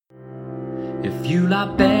if you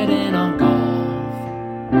like betting on golf,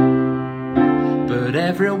 but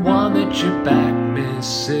everyone that you back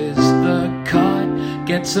misses the cut.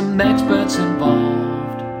 Get some experts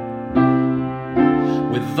involved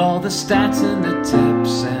with all the stats and the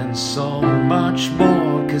tips and so much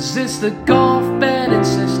more, 'cause it's the Golf Betting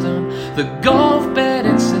System, the Golf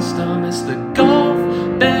Betting System, it's the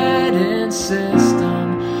Golf Betting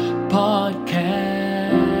System podcast.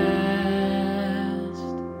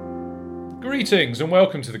 Greetings and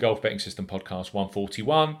welcome to the Golf Betting System podcast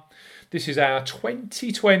 141. This is our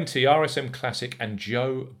 2020 RSM Classic and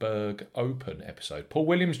Joburg Open episode. Paul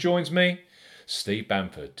Williams joins me, Steve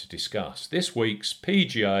Bamford, to discuss this week's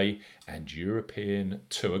PGA and European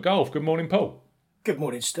Tour golf. Good morning, Paul. Good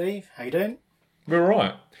morning, Steve. How you doing? We're all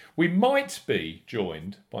right. We might be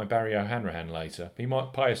joined by Barry O'Hanrahan later. He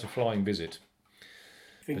might pay us a flying visit.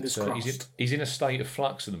 Fingers crossed. He's in a state of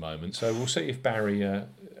flux at the moment, so we'll see if Barry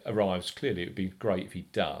arrives. Clearly, it would be great if he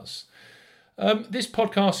does. This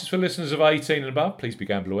podcast is for listeners of 18 and above. Please be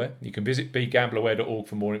gamble aware. You can visit begambleaware.org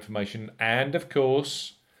for more information. And, of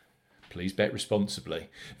course, please bet responsibly.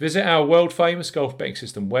 Visit our world-famous Golf Betting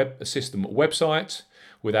System website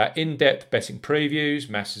with our in-depth betting previews,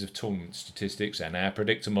 masses of tournament statistics, and our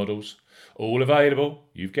predictor models. All available,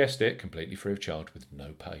 you've guessed it, completely free of charge with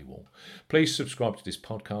no paywall. Please subscribe to this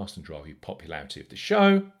podcast and drive the popularity of the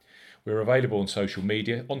show. We're available on social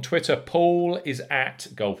media. On Twitter, Paul is at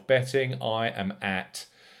Golf Betting. I am at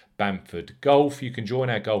Bamford Golf. You can join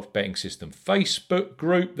our Golf Betting System Facebook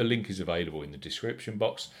group. The link is available in the description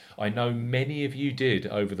box. I know many of you did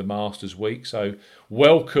over the Masters week, so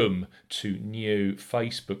welcome to new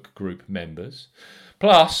Facebook group members.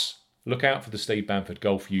 Plus, look out for the Steve Bamford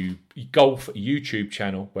Golf YouTube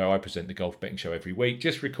channel, where I present the Golf Betting Show every week.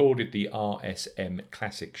 Just recorded the RSM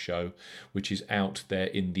Classic Show, which is out there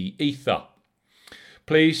in the ether.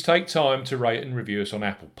 Please take time to rate and review us on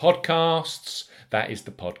Apple Podcasts. That is the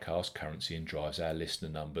podcast currency and drives our listener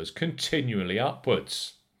numbers continually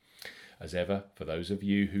upwards. As ever, for those of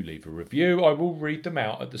you who leave a review, I will read them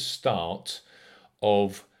out at the start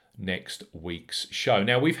of next week's show.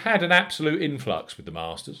 Now, we've had an absolute influx with the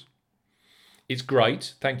Masters. It's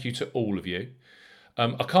great. Thank you to all of you.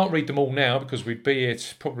 I can't read them all now because we'd be here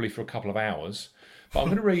probably for a couple of hours. But I'm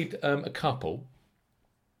going to read a couple.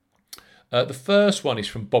 The first one is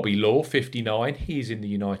from Bobby Law, 59. He's in the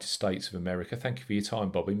United States of America. Thank you for your time,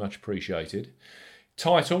 Bobby. Much appreciated.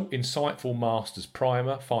 Title, Insightful Masters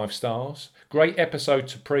Primer, 5 stars. Great episode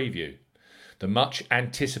to preview the much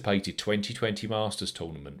anticipated 2020 Masters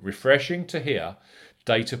tournament. Refreshing to hear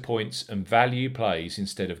data points and value plays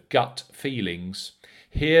instead of gut feelings.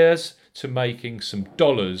 Here's to making some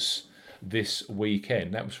dollars this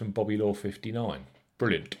weekend. That was from Bobby Law 59.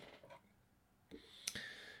 Brilliant.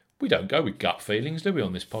 We don't go with gut feelings, do we,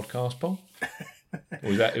 on this podcast, Paul? Or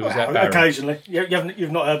was that Barry? Occasionally.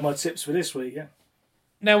 You've not heard my tips for this week, yeah?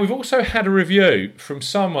 Now, we've also had a review from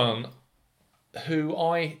someone who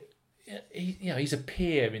he's a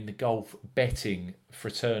peer in the golf betting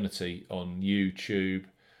fraternity on YouTube,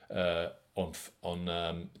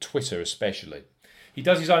 on Twitter especially. He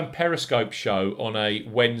does his own Periscope show on a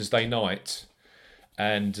Wednesday night,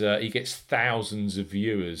 and he gets thousands of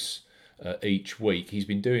viewers each week. He's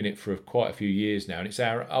been doing it for quite a few years now, and it's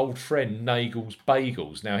our old friend Nagel's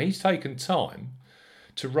Bagels. Now, he's taken time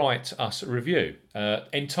to write us a review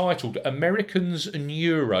entitled Americans and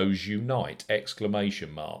Euros Unite!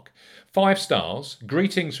 5 stars.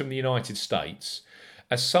 Greetings from the United States.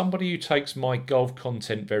 As somebody who takes my golf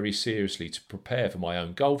content very seriously to prepare for my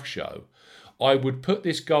own golf show, I would put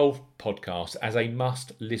this golf podcast as a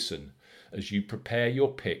must listen as you prepare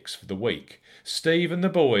your picks for the week. Steve and the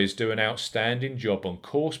boys do an outstanding job on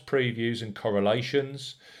course previews and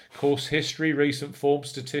correlations, course history, recent form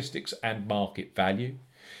statistics, and market value.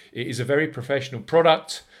 It is a very professional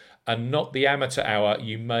product and not the amateur hour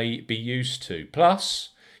you may be used to. Plus,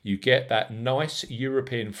 you get that nice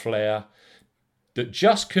European flair that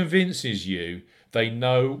just convinces you they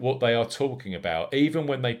know what they are talking about, even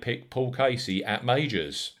when they pick Paul Casey at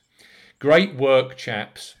majors. Great work,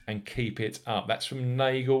 chaps, and keep it up. That's from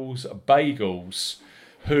Nagel's Bagels,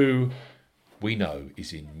 who we know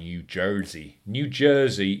is in New Jersey,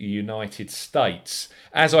 United States.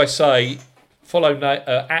 As I say, follow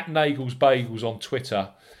at Nagel's Bagels on Twitter.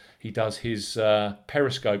 He does his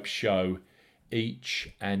Periscope show each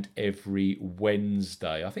and every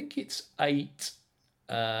Wednesday. I think it's 8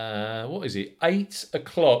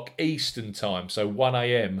 o'clock Eastern time, so 1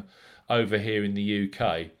 a.m. over here in the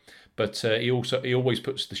UK. But he always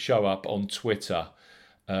puts the show up on Twitter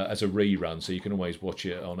as a rerun, so you can always watch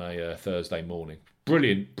it on a Thursday morning.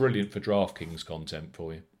 Brilliant for DraftKings content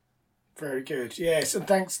for you. Very good. Yes, and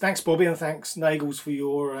thanks, Bobby, and thanks, Nagels, for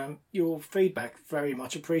your feedback. Very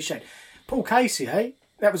much appreciated. Paul Casey, hey,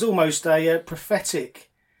 that was almost a prophetic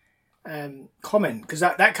comment, because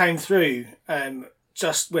that came through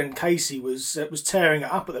just when Casey was tearing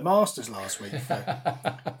it up at the Masters last week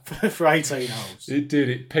for 18 holes. It did.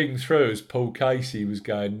 It pinged through as Paul Casey was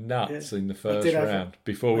going nuts in the first round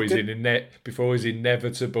before his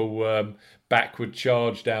inevitable backward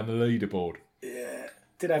charge down the leaderboard. Yeah,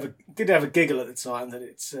 did have a giggle at the time that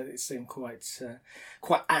it seemed quite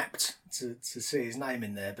apt to see his name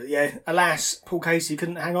in there. But yeah, alas, Paul Casey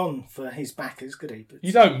couldn't hang on for his backers, could he? But,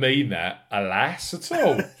 you don't mean that, alas, at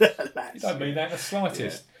all. alas, you don't mean that in the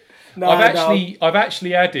slightest. Yeah. I've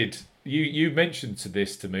actually added. You mentioned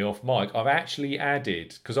this to me off mic. I've actually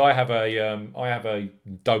added, because I have a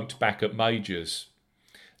don't back at majors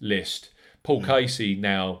list. Paul Casey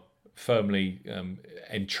now firmly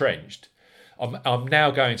entrenched. I'm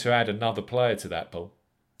now going to add another player to that, Paul.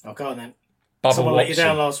 Oh, go on then. Bubba Someone Watson. let you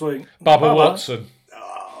down last week. Bubba Watson.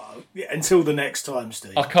 Oh, yeah, until the next time,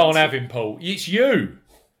 Steve. I can't have him, Paul. It's you.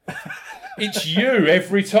 It's you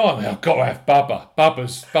every time. I've got to have Bubba.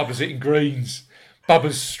 Bubba's hitting greens.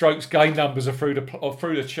 Bubba's strokes gain numbers are through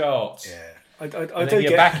the charts. Yeah. And then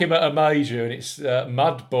you back him at a major and it's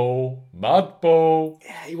mud ball.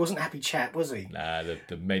 Yeah, he wasn't a happy chap, was he? Nah,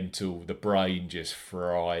 the brain just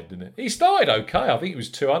fried, didn't it? He started okay. I think he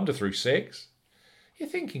was 2 under through 6. You're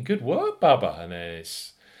thinking, good work, Bubba. And then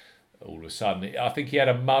it's all of a sudden, I think he had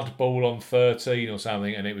a mud ball on 13 or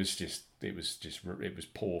something, and it was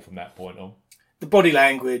poor from that point on. The body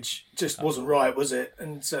language just wasn't right, was it?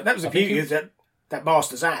 And so that was the beauty of that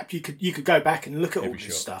Masters app. You could go back and look at all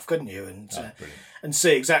this stuff, couldn't you? And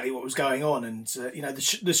see exactly what was going on. And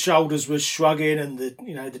the shoulders were shrugging, and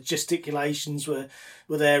the gesticulations were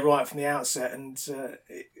there right from the outset. And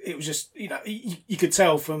it was just you could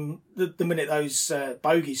tell from the minute those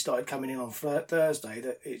bogeys started coming in on Thursday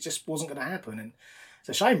that it just wasn't going to happen. And it's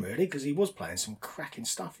a shame, really, because he was playing some cracking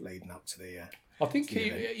stuff leading up to the. I think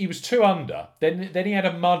he was 2 under. Then he had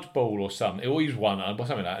a mud ball or something. Or he was 1 under, or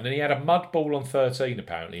something like that. And then he had a mud ball on 13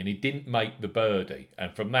 apparently, and he didn't make the birdie.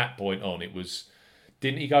 And from that point on, it was,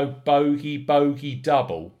 didn't he go bogey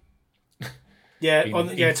double? Yeah,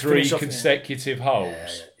 in 3 consecutive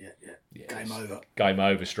holes. Yeah. Yes. Game over. Game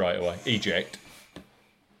over straight away. Eject.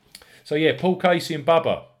 So yeah, Paul Casey and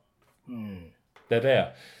Bubba. They're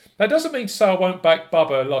there. That doesn't mean to say I won't back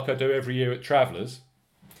Bubba like I do every year at Travellers.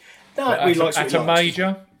 No, at a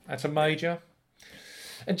major.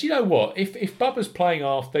 And do you know what? If Bubba's playing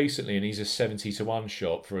half decently and he's a 70-1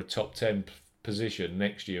 shot for a top 10 position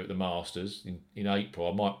next year at the Masters in April,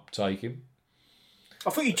 I might take him.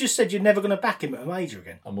 I thought you just said you're never going to back him at a major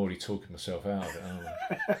again. I'm already talking myself out of it, aren't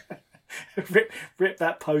I? Rip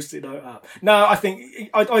that post-it note up. No, I think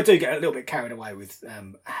I do get a little bit carried away with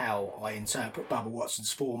how I interpret Bubba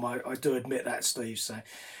Watson's form. I do admit that, Steve. So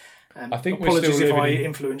I think apologies if I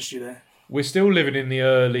influenced you there. We're still living in the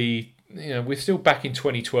early. We're still back in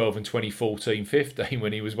 2012 and 2014-15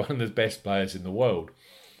 when he was one of the best players in the world,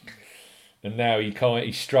 and now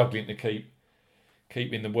he's struggling to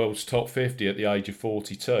keep in the world's top 50 at the age of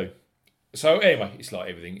 42. So anyway, it's like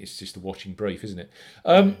everything. It's just a watching brief, isn't it?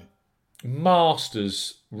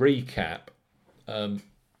 Masters recap.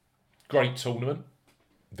 Great tournament,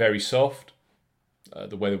 very soft.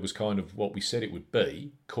 The weather was kind of what we said it would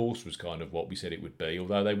be. Course was kind of what we said it would be.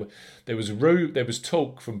 Although there was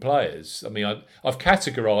talk from players. I mean, I've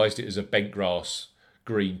categorised it as a bent grass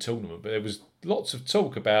green tournament, but there was lots of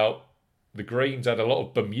talk about the greens had a lot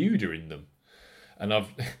of Bermuda in them, and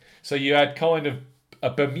so you had kind of a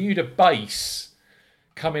Bermuda base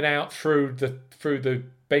coming out through the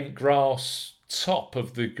bent grass top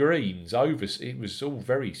of the greens over. It was all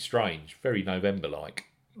very strange, very November-like.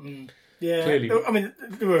 Yeah, clearly. I mean,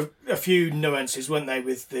 there were a few nuances, weren't they,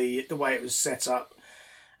 with the way it was set up,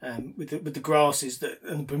 with the grasses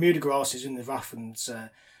and the Bermuda grasses in the rough and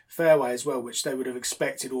fairway as well, which they would have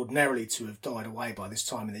expected ordinarily to have died away by this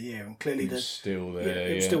time of the year, and clearly it was still there.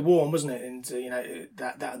 It was still warm, wasn't it? And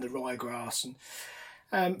that and the ryegrass and.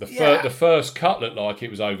 The first cut looked like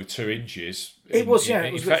it was over 2 inches. It was, yeah.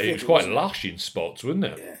 In fact, it was quite lush in spots, wasn't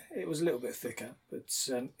it? Yeah, it was a little bit thicker, but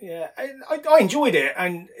I enjoyed it,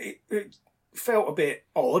 and it felt a bit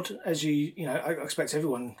odd, as I expect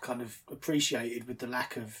everyone kind of appreciated with the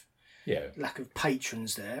lack of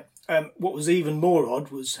patrons there. What was even more odd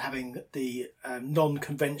was having the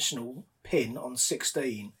non-conventional pin on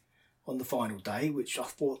 16 on the final day, which I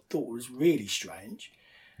thought was really strange.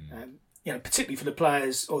 particularly for the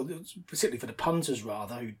players, or particularly for the punters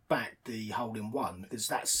rather, who backed the hole-in-one, because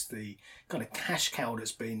that's the kind of cash cow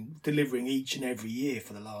that's been delivering each and every year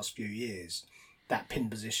for the last few years. That pin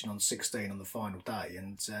position on 16 on the final day,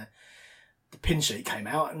 and the pin sheet came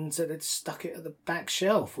out and they'd stuck it at the back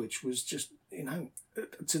shelf, which was just,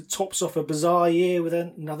 tops off a bizarre year with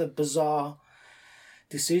another bizarre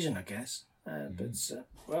decision, I guess.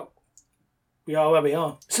 But we are where we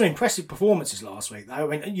are. Some impressive performances last week,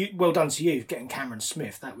 though. I mean, well done to you getting Cameron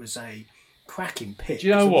Smith. That was a cracking pick. Do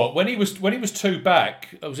you know what? When he was 2 back,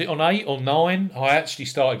 was it on 8 or 9? I actually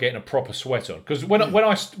started getting a proper sweat on, because when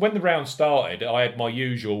the round started, I had my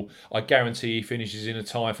usual, I guarantee he finishes in a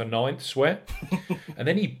tie for 9th sweat, and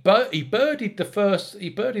then he birdied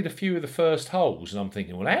a few of the first holes, and I'm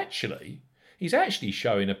thinking, well, actually, he's actually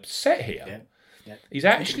showing a set here. Yeah. He's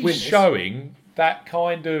actually showing that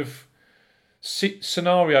kind of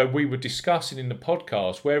scenario we were discussing in the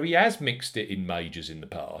podcast, where he has mixed it in majors in the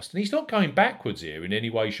past, and he's not going backwards here in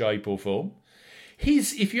any way, shape or form.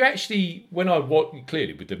 If you actually,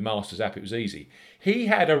 clearly with the Masters app it was easy, he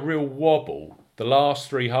had a real wobble the last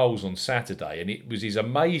 3 holes on Saturday, and it was his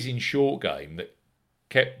amazing short game that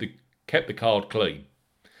kept the card clean.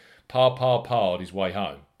 Parred his way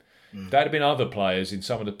home. If there had been other players in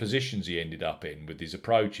some of the positions he ended up in with his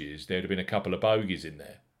approaches, there'd have been a couple of bogeys in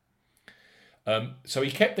there. So he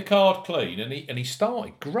kept the card clean, and he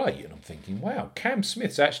started great. And I'm thinking, wow, Cam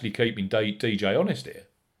Smith's actually keeping DJ honest here.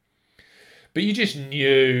 But you just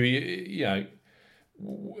knew,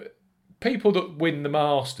 people that win the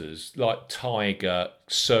Masters, like Tiger,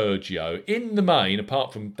 Sergio, in the main,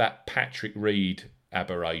 apart from that Patrick Reed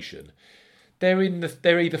aberration, they're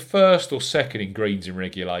either first or second in greens in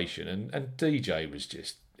regulation. And DJ was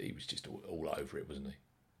just all over it, wasn't he?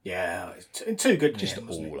 Yeah, too good. Just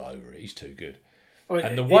all over it. He's too good.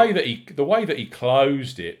 And the way that he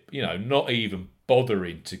closed it, not even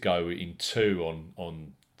bothering to go in 2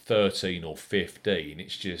 on 13 or 15.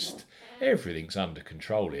 It's just everything's under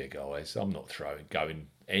control here, guys. I'm not going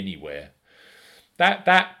anywhere.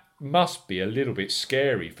 That must be a little bit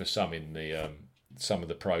scary for some of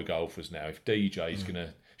the pro golfers now, if DJ's going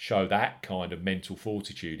to show that kind of mental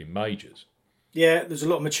fortitude in majors. Yeah, there's a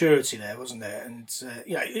lot of maturity there, wasn't there? And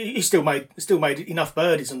he still made enough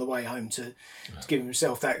birdies on the way home to give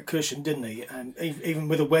himself that cushion, didn't he? And even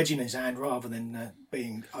with a wedge in his hand, rather than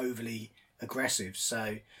being overly aggressive.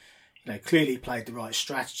 So, clearly played the right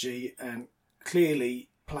strategy. Clearly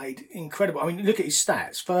played incredible. I mean, look at his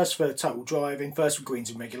stats: first for total driving, first for greens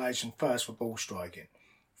in regulation, first for ball striking.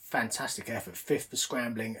 Fantastic effort. 5th for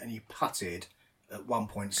scrambling, and he putted at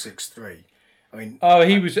 1.63. I mean,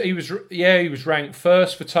 he was ranked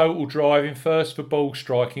first for total driving, first for ball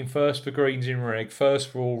striking, first for greens in reg, first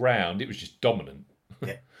for all round. It was just dominant.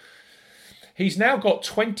 Yeah. He's now got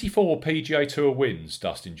 24 PGA Tour wins,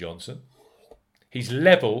 Dustin Johnson. He's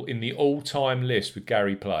level in the all-time list with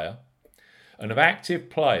Gary Player. And of active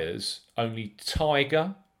players, only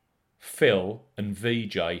Tiger, Phil and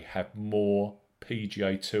VJ have more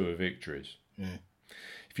PGA Tour victories.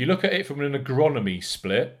 If you look at it from an agronomy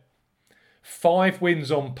split, 5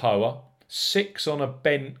 wins on POA, 6 on a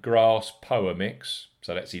bent grass POA mix,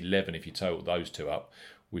 so that's 11 if you total those 2 up,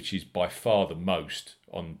 which is by far the most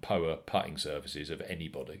on POA putting surfaces of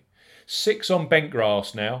anybody. 6 on bent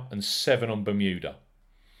grass now, and 7 on Bermuda.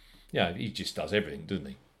 He just does everything, doesn't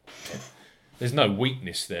he? There's no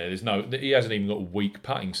weakness there. He hasn't even got a weak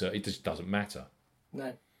putting surface. It just doesn't matter.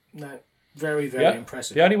 No. Very, very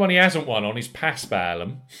impressive. The only one he hasn't won on is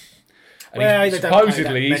Paspalum. And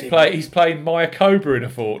supposedly he's playing Maya Cobra in a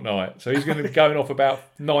fortnight, so he's going to be going off about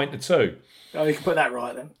 9-2. Oh, you can put that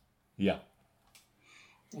right then. Yeah.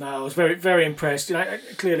 No, I was very, very impressed.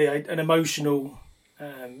 Clearly an emotional,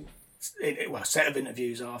 set of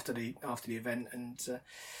interviews after the event, and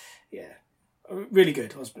really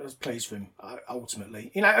good. I was pleased for him ultimately.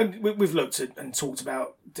 We've looked at and talked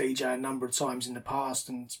about DJ a number of times in the past,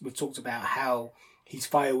 and we've talked about how he's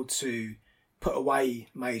failed to put away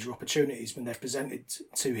major opportunities when they're presented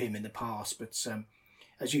to him in the past. But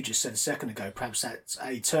as you just said a second ago, perhaps that's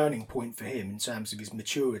a turning point for him in terms of his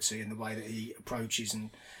maturity and the way that he approaches,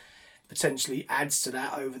 and potentially adds to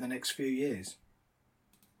that over the next few years.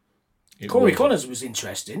 Corey Connors was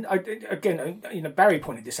interesting. Barry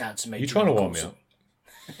pointed this out to me. You're trying to warm me up.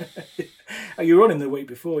 You were on him the week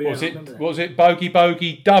before. Yeah, was it bogey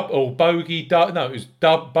double bogey? No, it was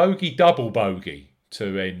bogey double bogey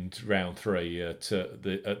to end round 3 at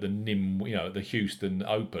the NIM, the Houston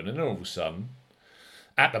Open, and then all of a sudden,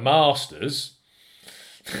 at the Masters,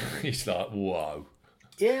 he's like, whoa.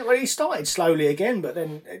 Yeah, well, he started slowly again, but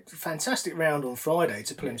then a fantastic round on Friday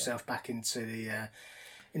to pull himself back into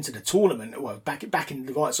into the tournament. Well, back in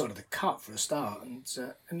the right side of the cup for a start, and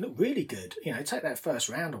looked really good. Take that first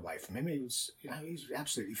round away from him. He was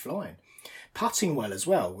absolutely flying, putting well as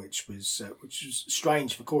well, which was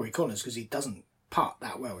strange for Corey Connors because he doesn't putt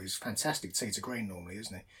that well. He's a fantastic tee to green normally,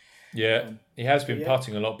 isn't he? Yeah, he has been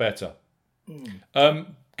putting a lot better.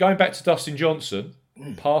 Going back to Dustin Johnson,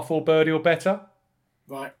 par 4 birdie or better,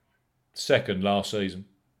 right? Second last season.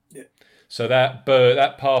 Yeah. So that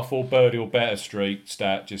par 4 birdie or better streak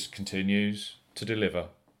stat just continues to deliver.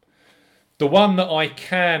 The one that I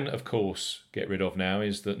can, of course, get rid of now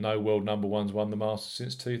is that no world number one's won the Masters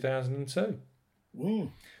since 2002. So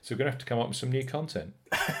we're going to have to come up with some new content.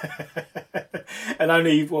 And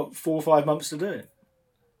only, 4 or 5 months to do it?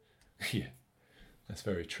 Yeah, that's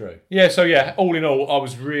very true. Yeah, so all in all, I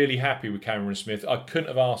was really happy with Cameron Smith. I couldn't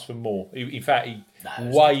have asked for more. In fact,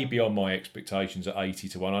 way beyond my expectations at 80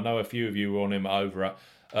 to 1. I know a few of you were on him over at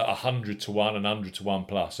 100 to 1 and 100 to 1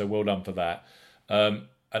 plus, so well done for that. And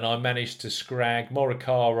I managed to scrag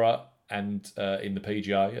Morikawa and in the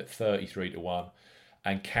PGA at 33 to 1,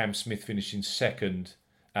 and Cam Smith finishing second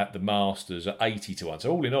at the Masters at 80 to 1.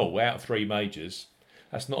 So all in all, out of 3 majors,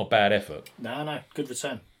 that's not a bad effort. No, good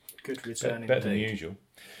return. Good return, better than usual.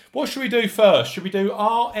 What should we do first? Should we do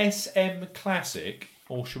RSM Classic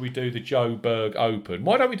or should we do the Joburg Open?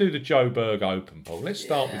 Why don't we do the Joburg Open, Paul? Let's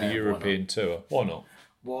start with the European Tour. Why not?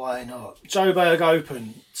 Why not? Joburg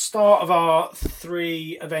Open, start of our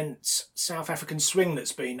 3 events South African swing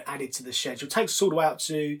that's been added to the schedule. Takes us all the way out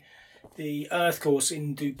to the Earth Course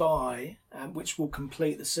in Dubai, which will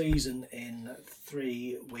complete the season in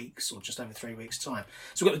 3 weeks or just over 3 weeks' time.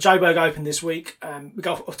 So we've got the Joburg Open this week. We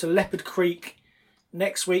go off to Leopard Creek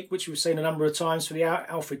next week, which we've seen a number of times for the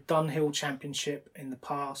Alfred Dunhill Championship in the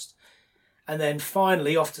past. And then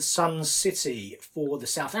finally off to Sun City for the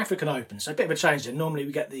South African Open. So a bit of a change there. Normally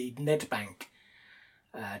we get the Nedbank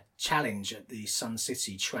Challenge at the Sun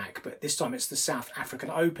City track, but this time it's the South African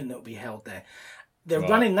Open that will be held there. They're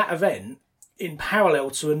running that event in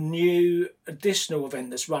parallel to a new additional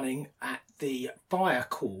event that's running at the Fire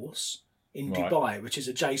Course in Dubai, which is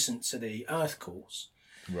adjacent to the Earth Course.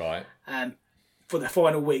 Right. For the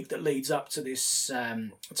final week that leads up to this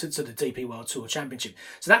to the DP World Tour Championship.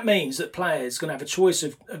 So that means that players are going to have a choice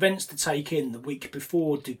of events to take in the week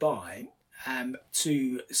before Dubai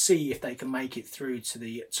to see if they can make it through to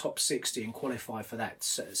the top 60 and qualify for that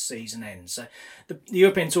season end. So the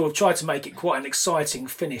European Tour have tried to make it quite an exciting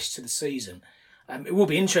finish to the season. It will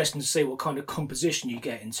be interesting to see what kind of composition you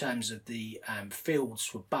get in terms of the fields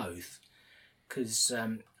for both, because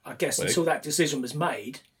I guess until that decision was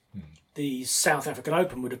made, the South African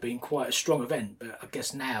Open would have been quite a strong event, but I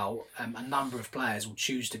guess now a number of players will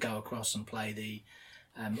choose to go across and play the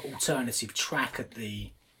alternative track at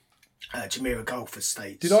the Jumeirah Golf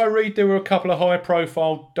Estates. Did I read there were a couple of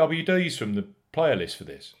high-profile WDs from the player list for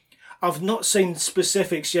this? I've not seen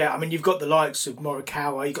specifics yet. I mean, you've got the likes of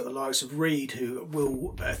Morikawa, you've got the likes of Reed, who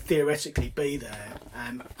will theoretically be there.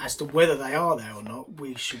 As to whether they are there or not,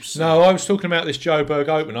 we shall see. No, I was talking about this Joburg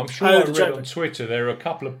Open. I'm sure I read on Twitter there are a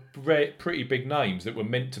couple of pretty big names that were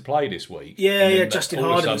meant to play this week. Yeah, Justin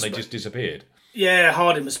Harding. All of a sudden, they just disappeared. Yeah,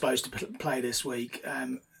 Harding was supposed to play this week.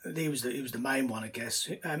 He was the main one, I guess.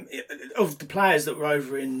 Of the players that were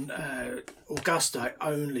over in Augusta,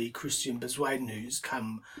 only Christian Bezuidenhout who's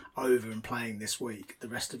come over and playing this week. The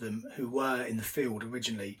rest of them who were in the field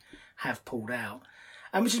originally have pulled out,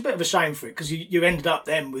 which is a bit of a shame for it, because you ended up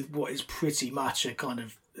then with what is pretty much a kind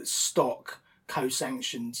of stock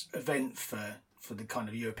co-sanctioned event for the kind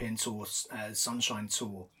of European Tour, Sunshine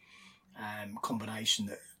Tour combination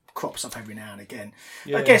that crops up every now and again.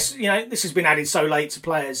 Yeah. I guess this has been added so late to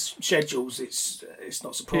players' schedules. It's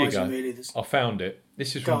not surprising really. I found it.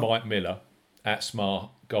 This is from Mike Miller at Smart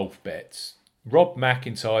Golf Bets. Rob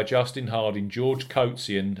McIntyre, Justin Harding, George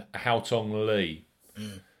Coetzee, and Haotong Lee.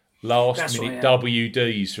 Last minute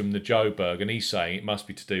WDs from the Joburg, and he's saying it must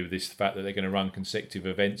be to do with the fact that they're going to run consecutive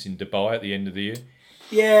events in Dubai at the end of the year.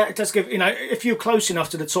 Yeah, it does give, if you're close enough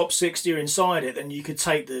to the top 60 or inside it, then you could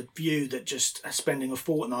take the view that just spending a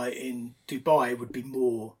fortnight in Dubai would be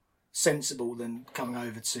more sensible than coming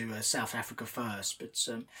over to South Africa first. But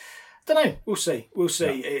I don't know. We'll see. Yeah.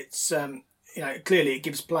 It's, clearly it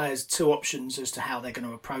gives players 2 options as to how they're going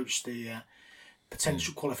to approach the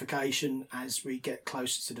potential qualification as we get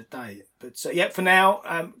closer to the date. But for now,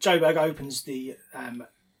 Joburg opens the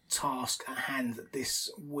task at hand this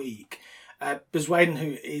week. Bezuidenhout,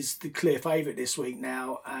 who is the clear favourite this week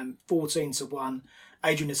now, 14 to 1.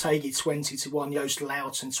 Adrian Otaegui 20 to 1. Joost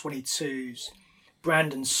Luiten 22s.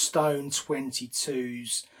 Brandon Stone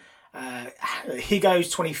 22s.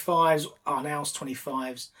 Higo's 25s. Arnaus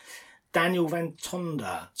 25s. Daniel Van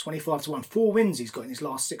Tonder, 25-1. 4 wins he's got in his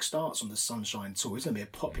last 6 starts on the Sunshine Tour. He's going to be a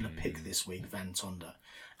popular pick this week, Van Tonder.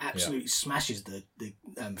 Absolutely smashes the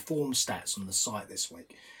form stats on the site this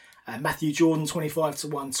week. Matthew Jordan,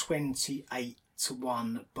 25-1,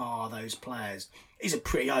 28-1 bar those players. It's a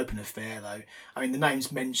pretty open affair, though. I mean, the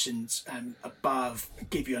names mentioned above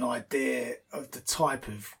give you an idea of the type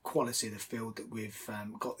of quality of the field that we've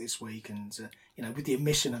got this week. And, with the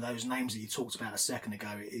omission of those names that you talked about a second ago,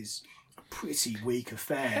 it is a pretty weak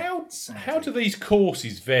affair. How do these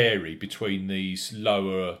courses vary between these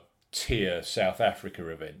lower tier South Africa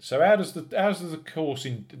events? So how does the course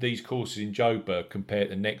in these courses in Joburg compare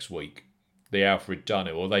to next week, the Alfred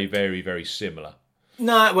Dunhill, or are they very, very similar?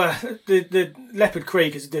 No, well, the Leopard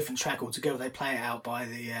Creek is a different track altogether. They play it out by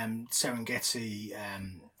the Serengeti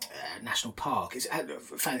National Park. It's a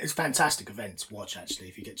fantastic event to watch, actually,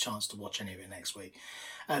 if you get a chance to watch any of it next week.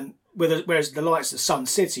 Whereas the likes of Sun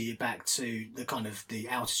City, you're back to the kind of the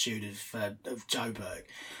altitude of Joburg.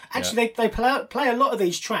 Actually, they play a lot of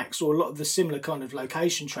these tracks, or a lot of the similar kind of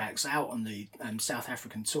location tracks, out on the South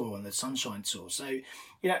African Tour and the Sunshine Tour. So,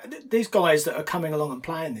 these guys that are coming along and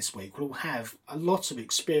playing this week will have a lot of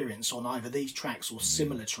experience on either these tracks or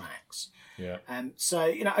similar tracks. Yeah. So,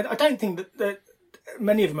 I don't think that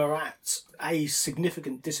many of them are at a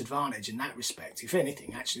significant disadvantage in that respect. If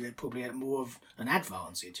anything, actually, they're probably at more of an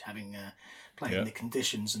advantage, having played in the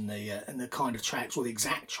conditions and the kind of tracks, or the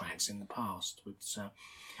exact tracks in the past. But,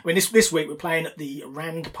 this week we're playing at the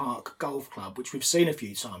Rand Park Golf Club, which we've seen a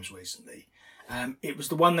few times recently. It was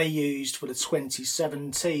the one they used for the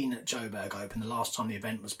 2017 Joburg Open, the last time the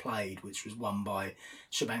event was played, which was won by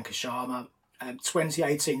Shubhankar Sharma.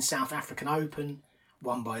 2018 South African Open,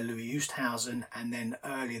 won by Louis Oosthuizen, and then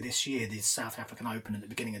earlier this year, the South African Open at the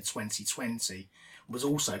beginning of 2020 was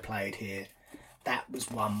also played here. That was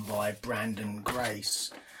won by Brandon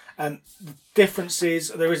Grace. The difference is,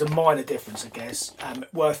 there is a minor difference, I guess,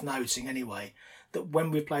 worth noting anyway, that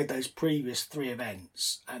when we played those previous 3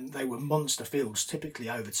 events, they were monster fields, typically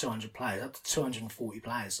over 200 players, up to 240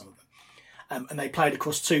 players, some of them. And they played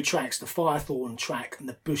across 2 tracks, the Firethorn track and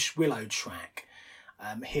the Bush Willow track,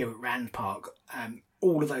 here at Rand Park.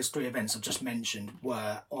 All of those 3 events I've just mentioned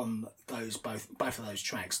were on those both of those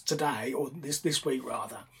tracks. Today, or this week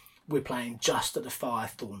rather, we're playing just at the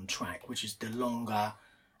Firethorn track, which is the longer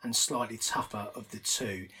and slightly tougher of the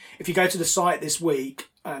 2. If you go to the site this week,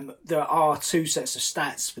 there are 2 sets of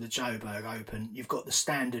stats for the Joburg Open. You've got the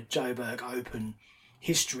standard Joburg Open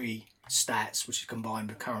history stats, which is combined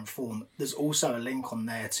with current form. There's also a link on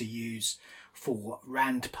there to use for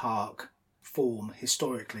Rand Park form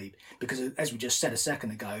historically, because as we just said a second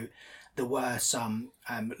ago, there were some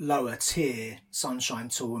lower tier Sunshine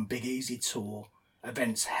Tour and Big Easy Tour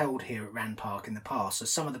events held here at Rand Park in the past. So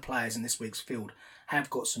some of the players in this week's field have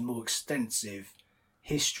got some more extensive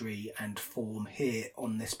history and form here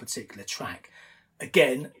on this particular track.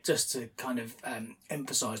 Again, just to kind of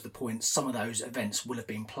emphasise the point, some of those events will have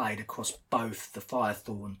been played across both the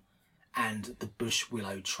Firethorn and the Bush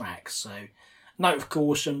Willow tracks. So note of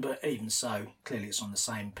caution, but even so, clearly it's on the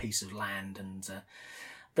same piece of land and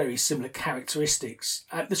very similar characteristics.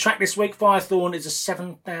 The track this week, Firethorn, is a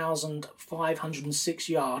 7,506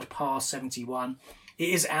 yard par 71. It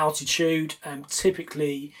is altitude.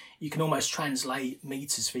 Typically, you can almost translate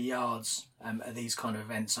metres for yards at these kind of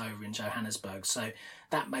events over in Johannesburg. So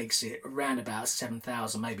that makes it around about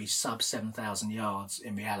 7,000, maybe sub 7,000 yards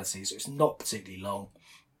in reality. So it's not particularly long.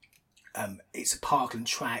 It's a parkland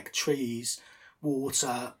track, trees,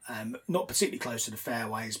 water, not particularly close to the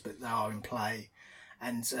fairways, but they are in play.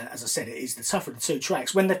 And as I said, it is the tougher of the 2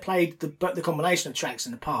 tracks. When they've played the combination of tracks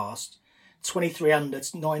in the past, 23 under,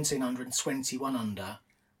 19 under and 21 under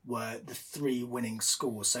were the 3 winning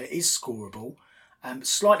scores. So it is scoreable.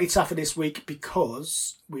 Slightly tougher this week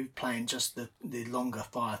because we're playing just the longer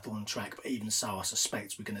Firethorn track. But even so, I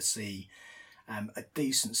suspect we're going to see a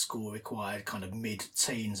decent score required, kind of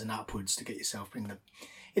mid-teens and upwards, to get yourself in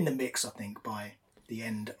the mix, I think, by the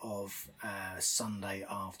end of Sunday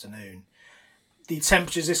afternoon. The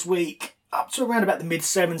temperatures this week, up to around about the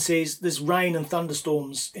mid-70s. There's rain and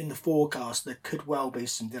thunderstorms in the forecast. There could well be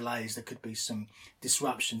some delays. There could be some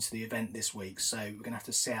disruption to the event this week. So we're going to have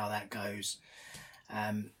to see how that goes.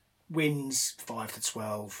 Winds 5 to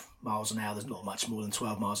 12 miles an hour. There's not much more than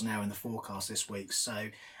 12 miles an hour in the forecast this week. So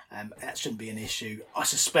that shouldn't be an issue. I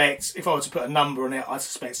suspect, if I were to put a number on it, I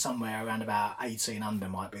suspect somewhere around about 18 under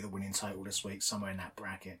might be the winning total this week, somewhere in that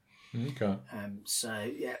bracket. Okay. So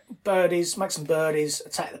yeah, birdies, make some birdies,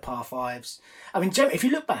 attack the par fives. I mean, if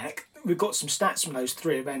you look back, we've got some stats from those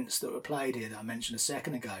 3 events that were played here that I mentioned a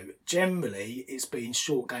second ago. Generally, it's been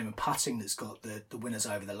short game and putting that's got the winners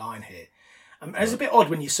over the line here. It's a bit odd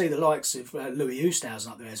when you see the likes of Louis Oosthuizen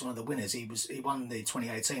up there as one of the winners. He won the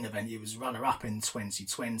 2018 event. He was runner-up in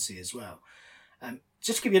 2020 as well.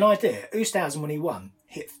 Just to give you an idea, Oosthuizen, when he won,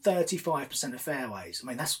 hit 35% of fairways. I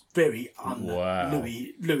mean, that's very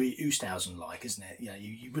Louis Oosthuizen-like, isn't it? You know,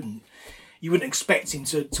 you wouldn't expect him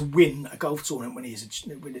to win a golf tournament when he's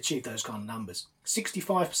achieved those kind of numbers.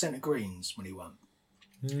 65% of greens when he won.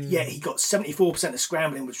 Yeah, he got 74% of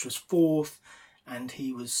scrambling, which was 4th, and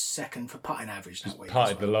he was 2nd for putting average that week.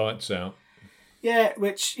 Putted the lights out. Yeah,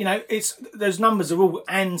 which, you know, those numbers are all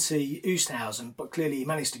anti-Oosthuizen, but clearly he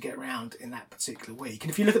managed to get around in that particular week. And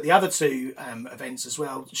if you look at the other 2 events as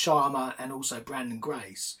well, Sharma and also Brandon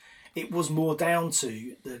Grace, it was more down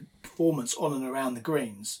to the performance on and around the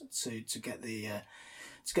greens to get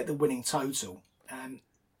the winning total.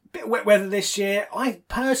 Bit of wet weather this year. I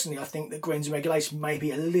think that greens and regulation may be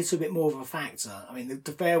a little bit more of a factor. I mean,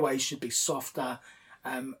 the fairways should be softer.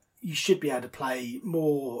 You should be able to play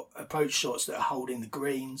more approach shots that are holding the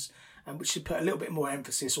greens, which should put a little bit more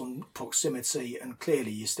emphasis on proximity. And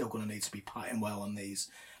clearly, you're still going to need to be putting well on these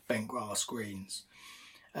bent grass greens.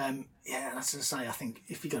 As I say, I think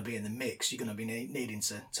if you're going to be in the mix, you're going to be needing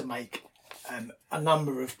to make a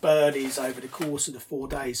number of birdies over the course of the 4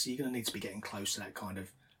 days. So you're going to need to be getting close to that kind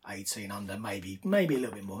of 18 under, maybe a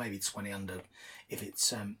little bit more, maybe 20 under, if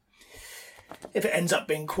it ends up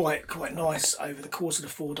being quite nice over the course of the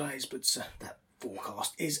 4 days. But that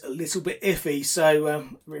forecast is a little bit iffy,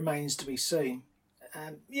 so remains to be seen.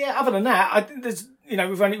 Other than that,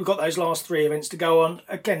 we've got those last 3 events to go on.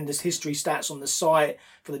 Again, there's history stats on the site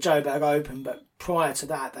for the Joburg Open, but prior to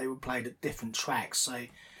that, they were played at different tracks. So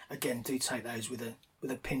again, do take those with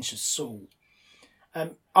a pinch of salt.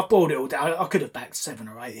 I've boiled it all down. I could have backed 7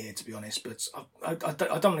 or 8 here, to be honest, but I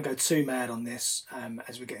don't want to go too mad on this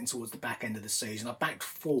as we're getting towards the back end of the season. I backed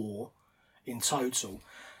 4 in total.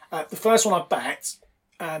 The first one I backed,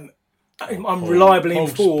 I'm reliably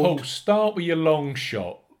informed. Paul, start with your long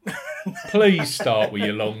shot. Please start with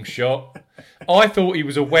your long shot. I thought he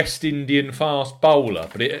was a West Indian fast bowler,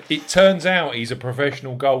 but it turns out he's a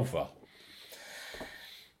professional golfer.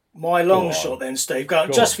 My long shot then, Steve. Go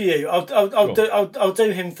on, just for you. I'll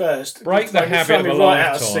do him first. Break the habit of a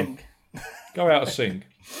lifetime. Go out of sync.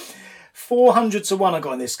 400 to 1 I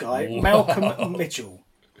got on this guy. Malcolm Mitchell.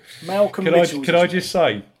 Can I just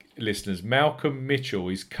say, listeners, Malcolm Mitchell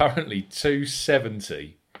is currently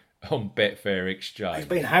 270 on Betfair Exchange. He's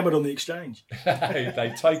been hammered on the exchange.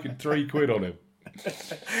 They've taken £3 on him.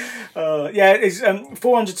 It's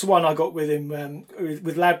 400 to 1 I got with him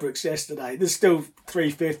with Ladbrokes yesterday. There's still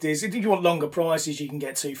 350s. If you want longer prices, you can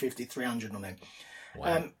get 250, 300 on him.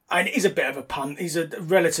 Wow. And he's a bit of a punt. He's a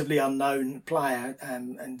relatively unknown player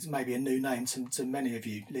and maybe a new name to many of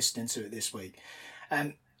you listening to it this week.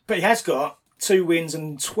 But he has got 2 wins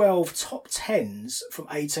and 12 top 10s from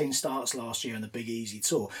 18 starts last year on the Big Easy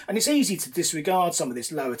Tour. And it's easy to disregard some of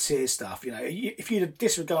this lower tier stuff. You know, if you'd have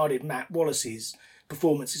disregarded Matt Wallace's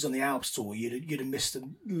performances on the Alps Tour, you'd have missed a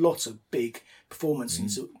lot of big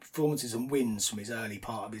performances and wins from his early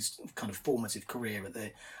part of his kind of formative career at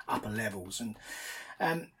the upper levels. And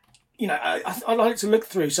I like to look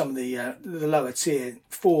through some of the lower tier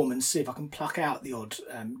form and see if I can pluck out the odd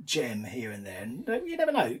gem here and there. And you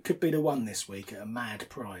never know, it could be the one this week at a mad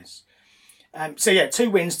price. 2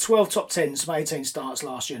 wins, 12 top 10s from 18 starts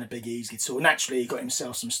last year in a Big Easy Tour. Naturally, he got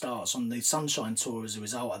himself some starts on the Sunshine Tour as a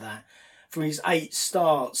result of that. For his 8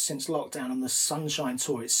 starts since lockdown on the Sunshine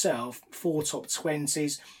Tour itself, 4 top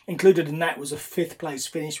 20s. Included in that was a 5th place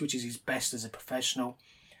finish, which is his best as a professional.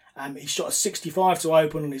 He shot a 65 to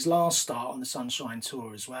open on his last start on the Sunshine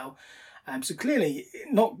Tour as well. So clearly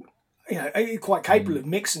not, quite capable of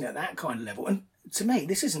mixing at that kind of level. And to me,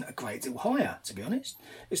 this isn't a great deal higher, to be honest.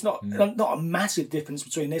 It's not a massive difference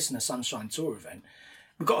between this and a Sunshine Tour event.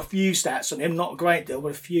 We've got a few stats on him, not a great deal,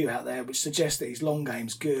 but a few out there, which suggest that his long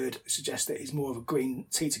game's good, suggest that he's more of a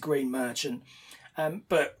tee to green merchant.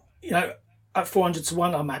 But at 400 to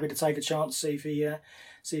 1, I'm happy to take a chance, see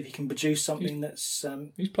if he can produce something that's.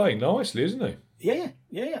 He's playing nicely, isn't he? Yeah.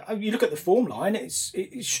 You look at the form line; it's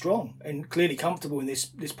strong and clearly comfortable in this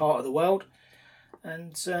part of the world,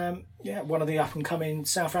 and one of the up and coming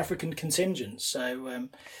South African contingents. So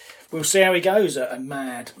we'll see how he goes at a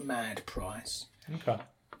mad price. Okay.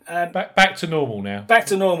 Back to normal now. Back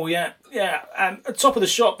to normal, yeah. At top of the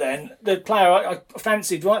shop then, the player I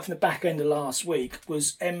fancied right from the back end of last week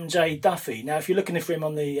was MJ Duffy. Now, if you're looking for him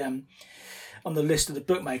on the on the list of the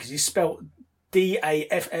bookmakers. He's spelt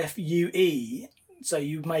Daffue, so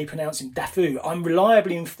you may pronounce him Daffue. I'm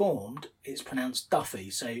reliably informed it's pronounced Duffy,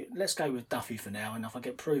 so let's go with Duffy for now, and if I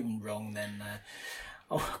get proven wrong, then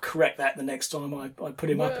I'll correct that the next time I put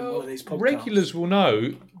him up in one of these podcasts. Regulars will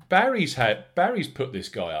know Barry's put this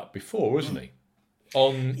guy up before, hasn't he?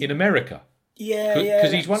 In America. Yeah,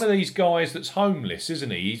 because he's one of these guys that's homeless,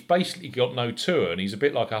 isn't he? He's basically got no tour, and he's a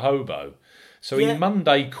bit like a hobo. So he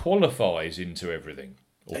Monday qualifies into everything,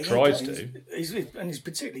 or tries to. He's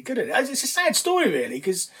particularly good at it. It's a sad story, really,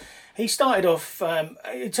 because he started off.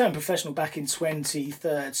 He turned professional back in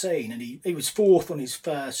 2013, and he was fourth on his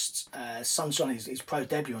first Sunshine, his pro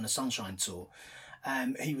debut on the Sunshine Tour.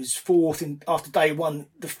 He was fourth after day one,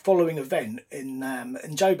 the following event in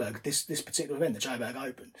Joburg. This particular event, the Joburg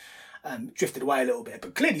Open. Drifted away a little bit,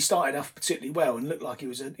 but clearly started off particularly well and looked like he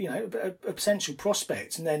was a potential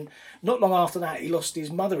prospect. And then not long after that, he lost his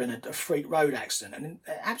mother in a freak road accident and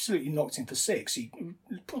absolutely knocked him for six. He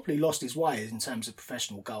properly lost his way in terms of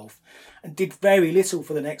professional golf and did very little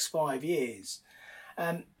for the next 5 years.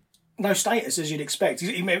 No status, as you'd expect.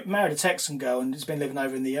 He married a Texan girl and has been living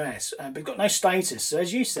over in the US, but got no status. So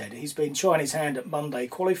as you said, he's been trying his hand at Monday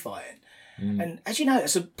qualifying. And as you know,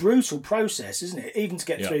 it's a brutal process, isn't it? Even to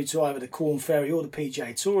get through to either the Corn Ferry or the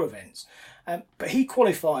PGA Tour events. But he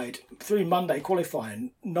qualified through Monday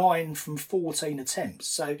qualifying 9 from 14 attempts.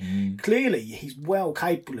 So clearly he's well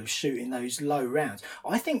capable of shooting those low rounds.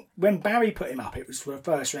 I think when Barry put him up, it was for a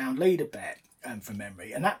first round leader bet from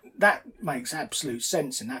memory. And that makes absolute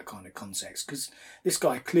sense in that kind of context because this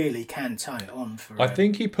guy clearly can turn it on. I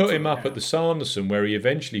think he put him up at the Sanderson where he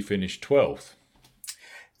eventually finished 12th.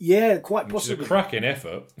 Yeah, quite possibly. Which is a cracking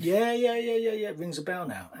effort. Yeah. Rings a bell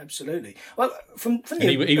now. Absolutely. Well,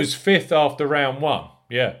 he was fifth after round one.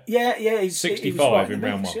 Yeah. Yeah. He's 65 in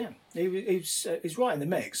round one. Yeah, he's right in the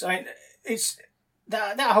mix. I mean, it's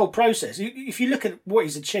that whole process. If you look at what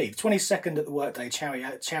he's achieved, 22nd at the Workday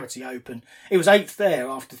Charity Open, he was 8th there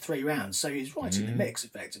after 3 rounds, so he's right in the mix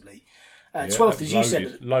effectively. 12th, as you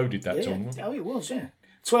said, loaded that tournament. Oh, it was. Yeah.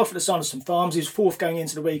 12th at the Sanderson Farms. He was 4th going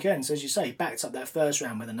into the weekend. So as you say, he backed up that first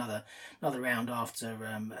round with another round after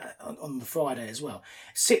on the Friday as well.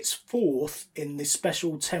 Sits 4th in the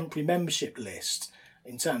special temporary membership list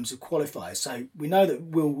in terms of qualifiers. So we know that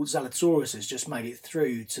Will Zalatoris has just made it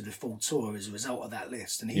through to the full tour as a result of that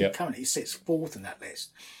list, and he currently sits 4th in that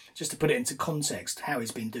list. Just to put it into context, how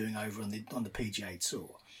he's been doing over on the PGA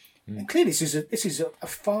Tour. And clearly, this is a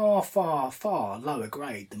far, far, far lower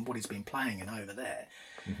grade than what he's been playing in over there.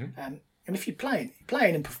 And if you're playing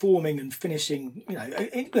and performing and finishing,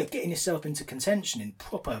 getting yourself into contention in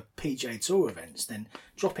proper PGA Tour events, then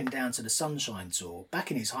dropping down to the Sunshine Tour back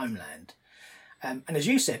in his homeland, and as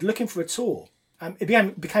you said, looking for a tour. He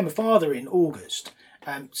became a father in August.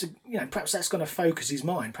 So perhaps that's going to focus his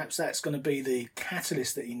mind. Perhaps that's going to be the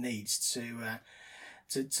catalyst that he needs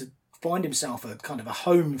to find himself a kind of a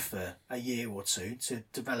home for a year or two to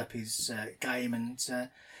develop his game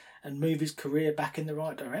and move his career back in the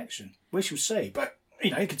right direction. We shall see. But, he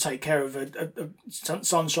could take care of a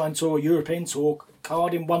Sunshine Tour, European Tour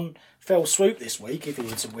card in one fell swoop this week if he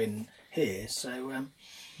were to win here. So,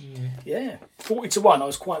 40-1, I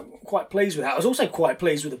was quite pleased with that. I was also quite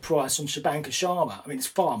pleased with the price on Shubhankar Sharma. I mean, it's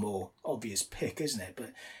far more obvious pick, isn't it?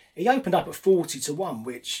 But he opened up at 40-1,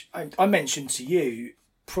 which I mentioned to you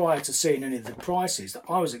prior to seeing any of the prices that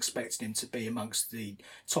I was expecting him to be amongst the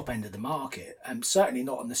top end of the market, and certainly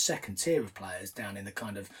not on the second tier of players down in the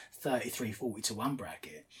kind of 33-40-1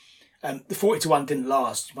 bracket. The 40-1 didn't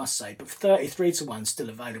last, you must say, but 33-1 still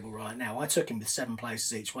available right now. I took him with 7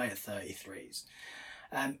 places each way at 33s.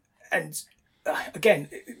 Again,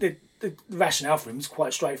 the rationale for him is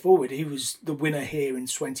quite straightforward. He was the winner here in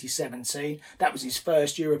 2017. That was his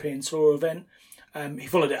first European Tour event. He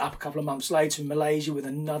followed it up a couple of months later in Malaysia with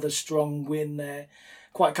another strong win there.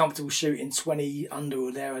 Quite comfortable shooting, 20 under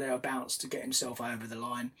or thereabouts to get himself over the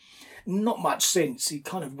line. Not much since. He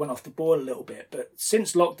kind of went off the boil a little bit. But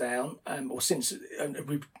since lockdown, or since an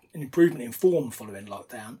improvement in form following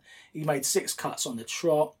lockdown, he made 6 cuts on the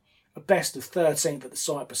trot. A best of 13th at the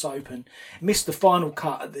Cyprus Open. Missed the final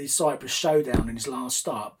cut at the Cyprus Showdown in his last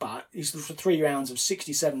start. But he's for 3 rounds of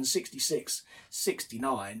 67, 66,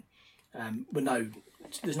 69.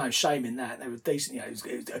 There's no shame in that. They were decent.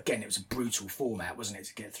 It was a brutal format, wasn't it,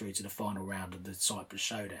 to get through to the final round of the Cyprus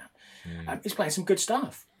Showdown. He's playing some good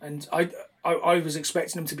stuff, and I was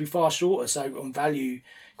expecting him to be far shorter. So on value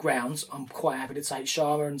grounds, I'm quite happy to take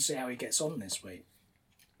Sharma and see how he gets on this week.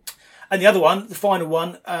 And the other one, the final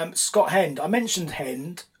one, Scott Hend. I mentioned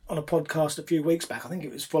Hend on a podcast a few weeks back. I think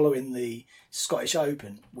it was following the Scottish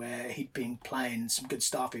Open, where he'd been playing some good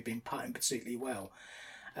stuff. He'd been putting particularly well.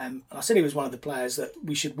 I said he was one of the players that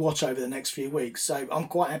we should watch over the next few weeks. So I'm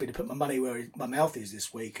quite happy to put my money where my mouth is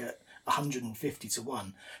this week at 150 to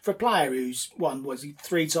 1 for a player who's won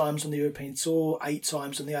 3 times on the European Tour, 8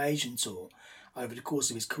 times on the Asian Tour over the course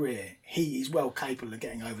of his career. He is well capable of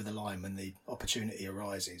getting over the line when the opportunity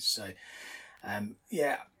arises. So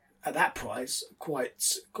at that price, quite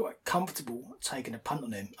comfortable taking a punt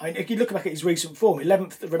on him. I mean, if you look back at his recent form,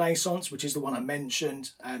 11th at the Renaissance, which is the one I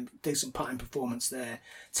mentioned, decent putting performance there.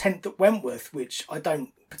 10th at Wentworth, which I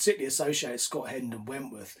don't particularly associate Scott Head and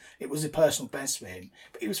Wentworth. It was a personal best for him.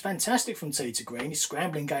 But he was fantastic from tee to green. His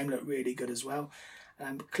scrambling game looked really good as well.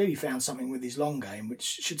 Clearly found something with his long game, which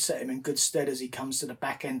should set him in good stead as he comes to the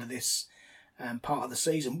back end of this part of the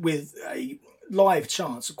season with a live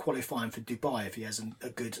chance of qualifying for Dubai if he has a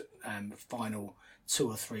good final 2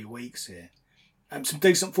 or 3 weeks here. Some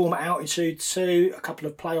decent form at altitude too, a couple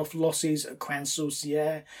of playoff losses at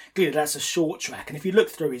Cran-sur-Sierre. Clearly that's a short track, and if you look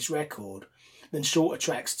through his record, then shorter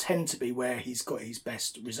tracks tend to be where he's got his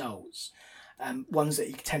best results. Ones that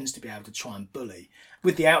he tends to be able to try and bully.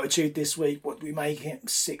 With the altitude this week, what do we make it?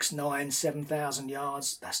 6,900, 7,000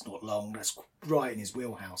 yards. That's not long. That's right in his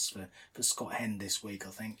wheelhouse for Scott Henn this week,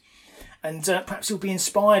 I think. And perhaps he'll be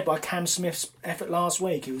inspired by Cam Smith's effort last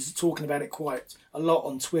week. He was talking about it quite a lot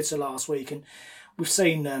on Twitter last week. And we've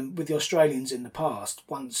seen with the Australians in the past,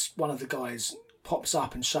 once one of the guys pops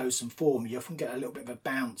up and shows some form, you often get a little bit of a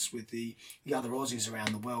bounce with the other Aussies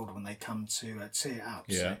around the world when they come to tee it up.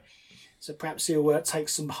 Yeah. So perhaps he'll take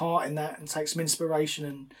some heart in that and take some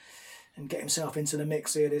inspiration and get himself into the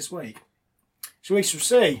mix here this week. So we shall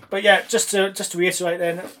see. But yeah, just to reiterate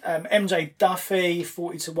then, MJ Duffy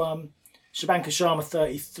 40 to 1, Shubhankar Sharma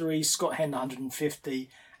 33, Scott Henn 150,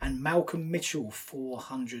 and Malcolm Mitchell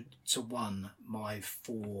 400 to 1. My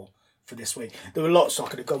 4 for this week. There were lots I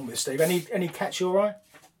could have gone with, Steve. Any catch your eye?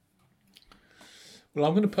 Well,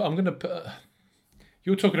 I'm going to put.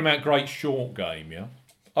 You're talking about great short game, yeah.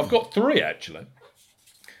 I've got 3 actually.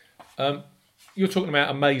 You're talking about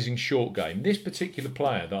amazing short game. This particular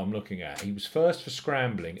player that I'm looking at, he was first for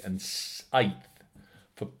scrambling and 8th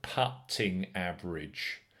for putting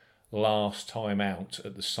average last time out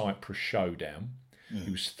at the Cyprus Showdown. He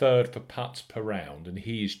was 3rd for putts per round, and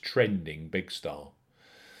he is trending big star.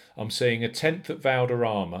 I'm seeing a 10th at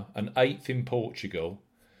Valderrama, an 8th in Portugal.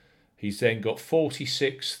 He's then got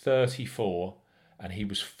 46, 34, and he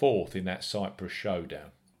was 4th in that Cyprus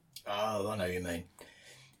Showdown. Oh, I know what you mean.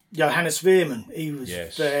 Johannes Veerman, he was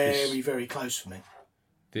very close for me.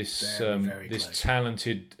 This very this close.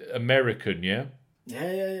 Talented American, yeah?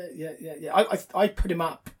 Yeah. I put him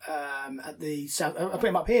up at the South. I put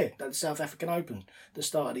him up here at the South African Open at the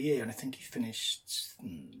start of the year, and I think he finished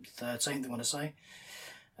 13th. I want to say.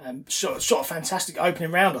 Shot a fantastic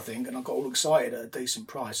opening round, I think, and I got all excited at a decent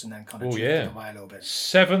price, and then kind of drifted away a little bit.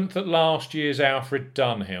 7th at last year's Alfred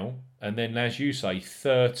Dunhill, and then, as you say,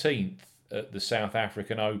 13th at the South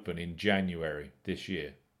African Open in January this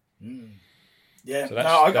year. Yeah,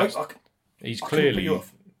 so he's clearly,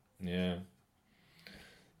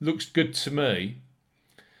 looks good to me.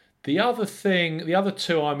 The other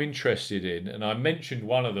 2 I'm interested in, and I mentioned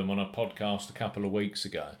one of them on a podcast a couple of weeks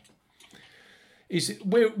ago, is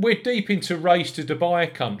we're deep into Race to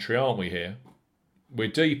Dubai country, aren't we here? We're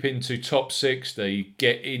deep into top 60,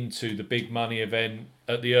 get into the big money event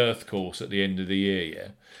at the Earth Course at the end of the year, yeah?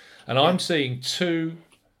 And I'm seeing 2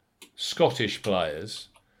 Scottish players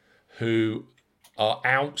who are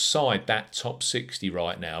outside that top 60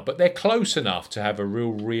 right now, but they're close enough to have a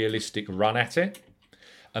real realistic run at it.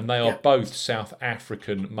 And they are both South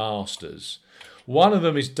African masters. One of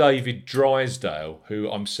them is David Drysdale, who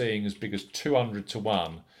I'm seeing as big as 200 to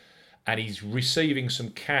 1. And he's receiving some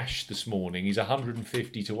cash this morning. He's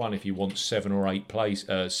 150 to 1 if you want 7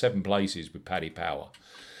 places with Paddy Power.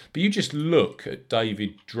 But you just look at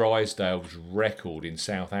David Drysdale's record in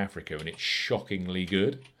South Africa, and it's shockingly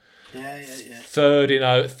good. Yeah. Third in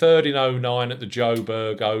 09 at the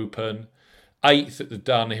Joburg Open. 8th at the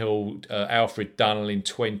Alfred Dunhill in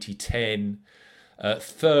 2010.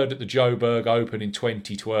 3rd at the Joburg Open in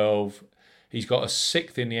 2012. He's got a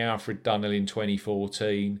 6th in the Alfred Dunhill in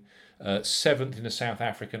 2014. 7th in the South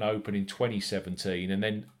African Open in 2017. And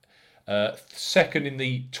then 2nd in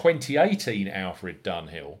the 2018 Alfred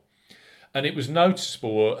Dunhill. And it was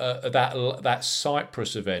noticeable that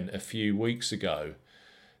Cyprus event a few weeks ago.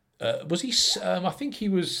 Was he? I think he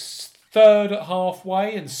was 3rd at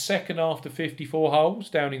halfway and 2nd after 54 holes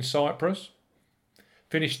down in Cyprus.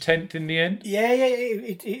 Finished 10th in the end. Yeah.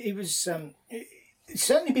 It was. it's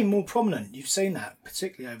certainly been more prominent. You've seen that,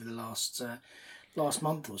 particularly over the last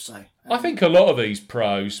month or so. I think a lot of these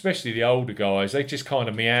pros, especially the older guys, they just kind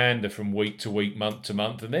of meander from week to week, month to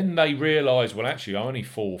month, and then they realise, well, actually, I'm only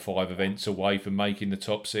 4 or 5 events away from making the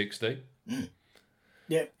top 60.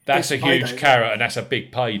 Yeah, that's a huge carrot, and that's a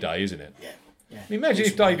big payday, isn't it? Yeah. Imagine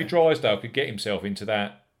if David Drysdale could get himself into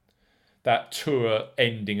that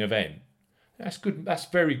tour-ending event. That's good. That's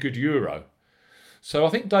very good Euro. So I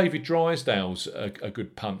think David Drysdale's a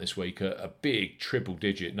good punt this week, a big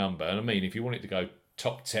triple-digit number. And I mean, if you want it to go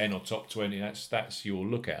top 10 or top 20, that's your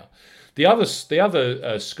lookout. The other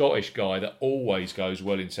Scottish guy that always goes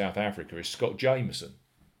well in South Africa is Scott Jameson.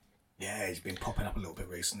 Yeah, he's been popping up a little bit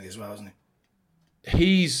recently as well, hasn't he?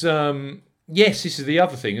 He's yes, this is the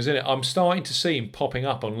other thing, isn't it? I'm starting to see him popping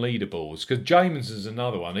up on leaderboards because Jameson's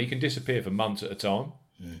another one. He can disappear for months at a time.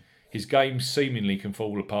 His game seemingly can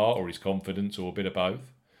fall apart, or his confidence, or a bit of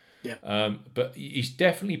both. Yeah. But he's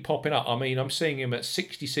definitely popping up. I mean, I'm seeing him at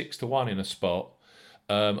 66-1 in a spot.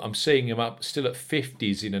 I'm seeing him up still at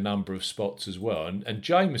 50s in a number of spots as well. And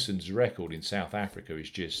Jameson's record in South Africa is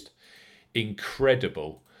just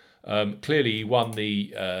incredible. Clearly, he won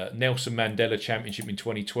the Nelson Mandela Championship in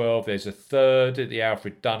 2012. There's a third at the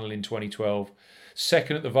Alfred Dunhill in 2012.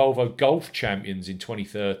 Second at the Volvo Golf Champions in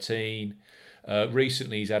 2013.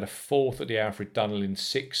 Recently, he's had a fourth at the Alfred Dunhill in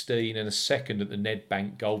 2016 and a second at the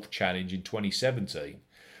Nedbank Golf Challenge in 2017.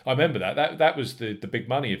 I remember that. That was the big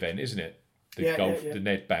money event, isn't it? The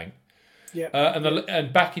Nedbank. Yeah.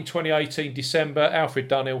 And back in 2018, December, Alfred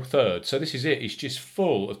Dunhill third. So this is it. It's just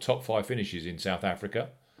full of top 5 finishes in South Africa.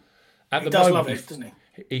 He does love it, doesn't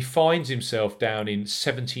he? He finds himself down in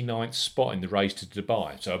 79th spot in the race to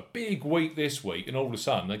Dubai. So a big week this week, and all of a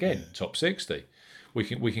sudden, again, top 60. We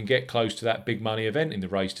can get close to that big money event in the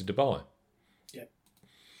race to Dubai.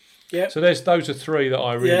 Yeah. So those are 3 that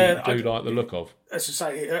I really do like the look of. As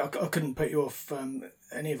I say, I couldn't put you off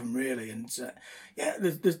any of them really. And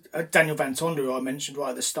there's Daniel Van Tonder, who I mentioned right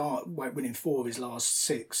at the start, winning 4 of his last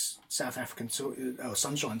 6 South African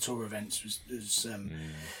Sunshine Tour events was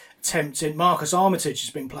tempting. Marcus Armitage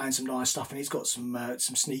has been playing some nice stuff, and he's got some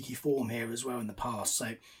sneaky form here as well in the past.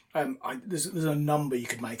 So there's a number you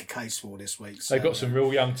could make a case for this week. So, they've got some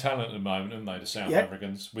real young talent at the moment, haven't they, the South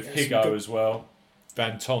Africans, with Higo as well,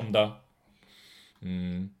 Van Tonder.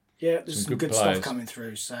 Yeah, there's some good stuff coming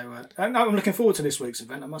through. So I'm looking forward to this week's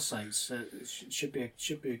event. I must say, it should be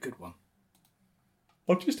a good one.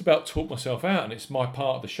 I've just about talked myself out, and it's my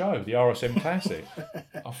part of the show, the RSM Classic.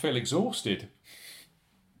 I feel exhausted.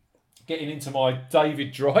 Getting into my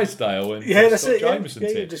David Drysdale and Scott Jameson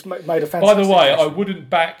tip. You just made a fantastic. By the way, I wouldn't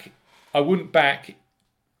back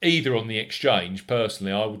either on the exchange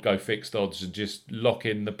personally. I would go fixed odds and just lock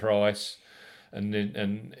in the price,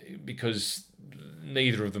 and because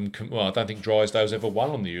neither of them can. Well, I don't think Drysdale's ever won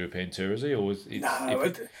on the European Tour, has he? Or it's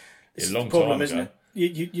a long problem, time isn't it?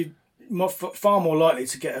 You're far more likely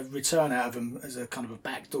to get a return out of them as a kind of a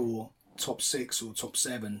backdoor top 6 or top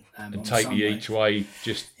 7 and take the each way.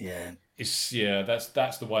 It's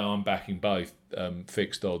that's the way I'm backing both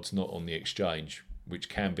fixed odds, not on the exchange, which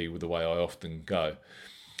can be the way I often go.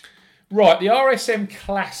 Right, the RSM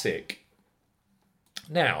Classic.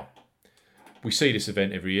 Now, we see this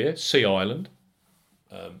event every year, Sea Island.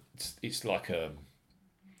 It's like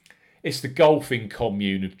it's the golfing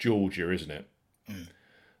commune of Georgia, isn't it?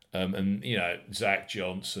 And Zach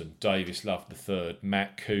Johnson, Davis Love III,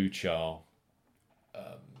 Matt Kuchar.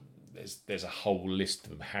 There's a whole list of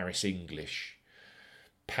them. Harris English,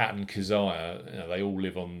 Patton Kizzire. They all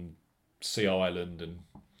live on Sea Island and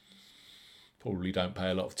probably don't pay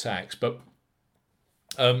a lot of tax. But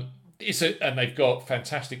and they've got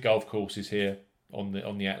fantastic golf courses here on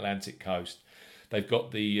the Atlantic coast. They've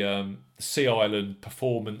got the Sea Island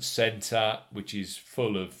Performance Centre, which is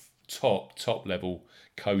full of top level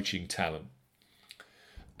coaching talent,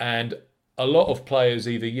 and a lot of players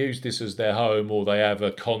either use this as their home, or they have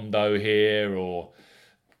a condo here, or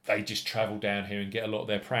they just travel down here and get a lot of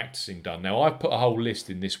their practicing done. Now, I've put a whole list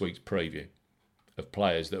in this week's preview of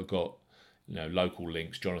players that have got local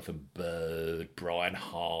links: Jonathan Bird, Brian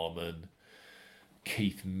Harman,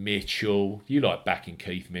 Keith Mitchell. You like backing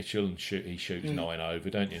Keith Mitchell, and he shoots 9 over,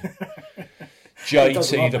 don't you?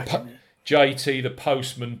 JT, the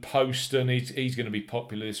postman, Poston, he's going to be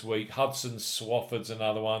popular this week. Hudson Swafford's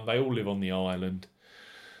another one. They all live on the island.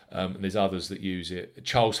 And there's others that use it.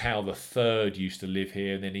 Charles Howe III used to live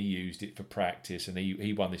here, and then he used it for practice, and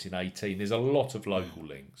he won this in 2018. There's a lot of local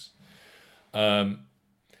links.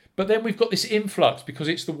 But then we've got this influx because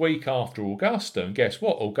it's the week after Augusta. And guess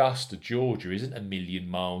what? Augusta, Georgia isn't a million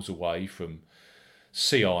miles away from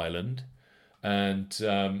Sea Island. And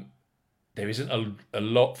there isn't a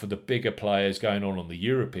lot for the bigger players going on the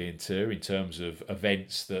European tour in terms of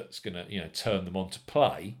events that's going to turn them on to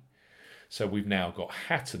play. So we've now got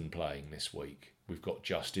Hatton playing this week. We've got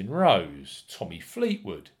Justin Rose, Tommy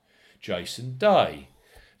Fleetwood, Jason Day,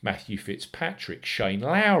 Matthew Fitzpatrick, Shane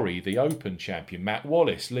Lowry, the Open champion, Matt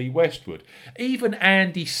Wallace, Lee Westwood. Even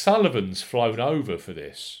Andy Sullivan's flown over for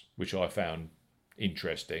this, which I found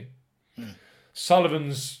interesting.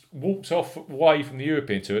 Sullivan's walked off away from the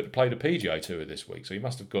European Tour to play the PGA Tour this week, so he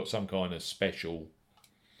must have got some kind of special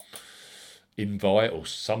invite or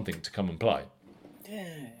something to come and play.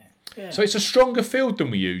 Yeah. So it's a stronger field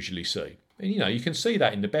than we usually see. And, you can see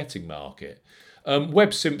that in the betting market.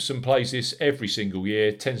 Webb Simpson plays this every single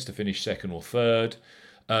year, tends to finish second or third.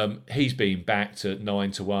 He's been backed at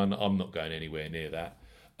 9-1. I'm not going anywhere near that.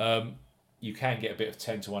 You can get a bit of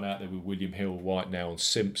 10-1 out there with William Hill, Whitenail and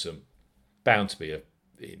Simpson. Bound to be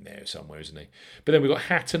in there somewhere, isn't he? But then we've got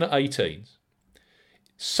Hatton at 18s.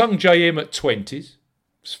 Sung Jae Im at 20s,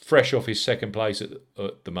 fresh off his second place at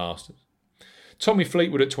the Masters. Tommy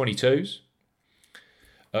Fleetwood at 22s.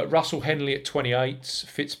 Russell Henley at 28s.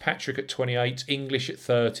 Fitzpatrick at 28s. English at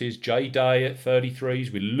 30s. Jay Day at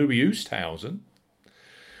 33s with Louis Oosthuizen.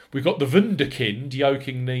 We've got the Wunderkind,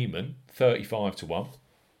 Joachim Neiman, 35-1.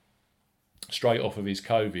 Straight off of his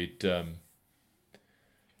COVID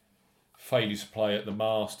failure to play at the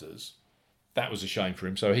Masters. That was a shame for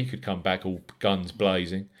him, so he could come back all guns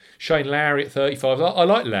blazing. Shane Lowry at 35. I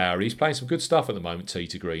like Lowry. He's playing some good stuff at the moment, tee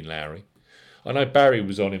to green Lowry. I know Barry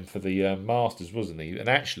was on him for the Masters, wasn't he? And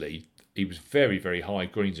actually, he was very, very high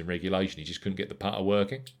greens in regulation. He just couldn't get the putter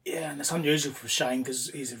working. Yeah, and it's unusual for Shane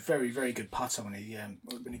because he's a very, very good putter when he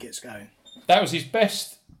gets going. That was his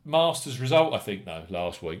best Masters result, I think, though,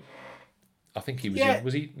 last week. I think he was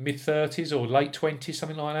was he mid-30s or late 20s,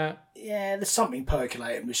 something like that? Yeah, there's something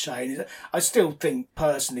percolating with Shane. I still think,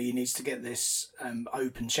 personally, he needs to get this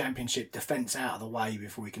Open Championship defence out of the way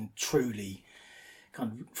before he can truly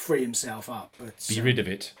kind of free himself up. But be rid of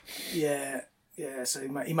it. Yeah. So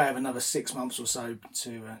he may have another 6 months or so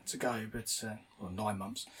to go, but or 9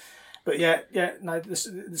 months. But no, there's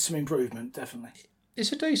some improvement definitely.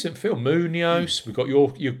 It's a decent film. Munoz. We've got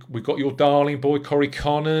your darling boy Corey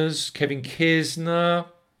Connors, Kevin Kisner,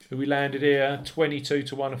 who we landed here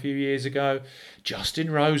 22-1 a few years ago. Justin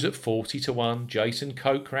Rose at 40-1. Jason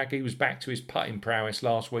Kokrak was back to his putting prowess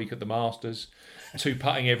last week at the Masters. 2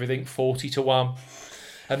 putting everything, 40-1.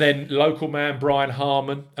 And then local man Brian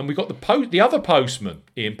Harmon, and we got the other postman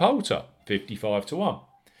Ian Poulter, 55-1.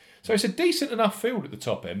 So it's a decent enough field at the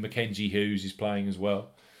top end. Mackenzie Hughes is playing as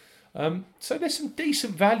well. So there's some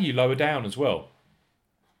decent value lower down as well.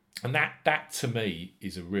 And that to me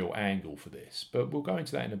is a real angle for this. But we'll go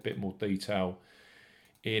into that in a bit more detail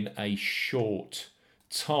in a short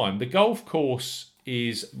time. The golf course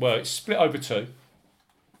is, it's split over 2.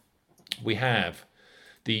 We have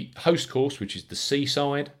the host course, which is the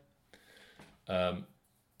Seaside. The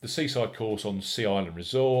Seaside course on Sea Island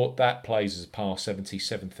Resort. That plays as a par 70,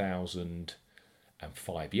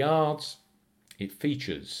 7,005 yards. It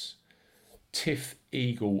features Tiff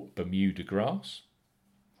Eagle Bermuda grass.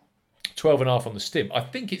 12.5 on the stimp. I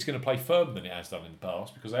think it's going to play firmer than it has done in the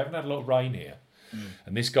past because they haven't had a lot of rain here.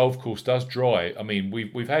 And this golf course does dry. I mean,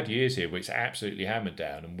 we've had years here where it's absolutely hammered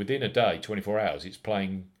down, and within a day, 24 hours, it's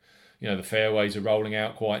playing. The fairways are rolling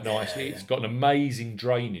out quite nicely. Yeah. It's got an amazing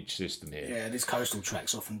drainage system here. Yeah, these coastal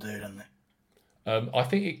tracks often do, don't they? I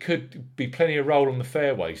think it could be plenty of roll on the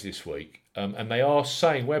fairways this week. And they are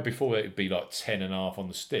saying, where before it would be like 10.5 on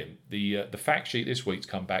the stimp, the fact sheet this week's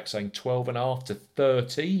come back saying 12.5 to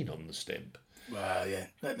 13 on the stimp. Well, yeah.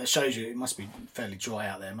 That shows you it must be fairly dry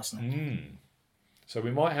out there, mustn't it? So we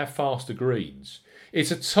might have faster greens.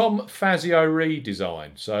 It's a Tom Fazio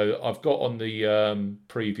redesign. So I've got on the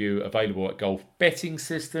preview available at Golf Betting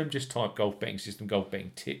System. Just type Golf Betting System, Golf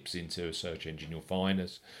Betting Tips into a search engine. You'll find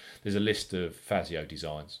us. There's a list of Fazio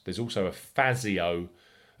designs. There's also a Fazio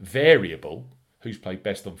variable who's played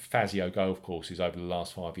best on Fazio golf courses over the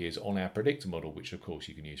last 5 years on our predictor model, which of course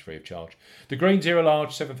you can use free of charge. The greens here are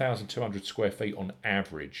large, 7,200 square feet on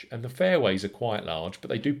average, and the fairways are quite large, but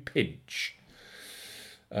they do pinch,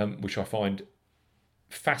 which I find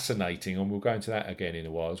fascinating, and we'll go into that again in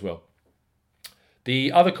a while as well.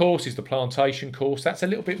 The other course is the Plantation course. That's a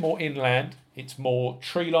little bit more inland. It's more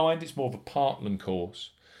tree-lined. It's more of a parkland course.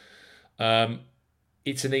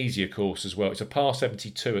 It's an easier course as well. It's a par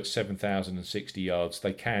 72 at 7,060 yards.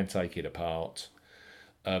 They can take it apart.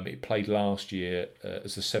 It played last year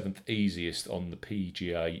as the 7th easiest on the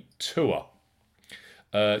PGA Tour.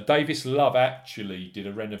 Davis Love actually did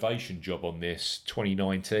a renovation job on this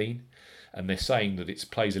 2019, and they're saying that it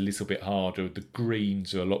plays a little bit harder. The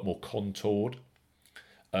greens are a lot more contoured,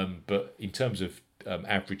 but in terms of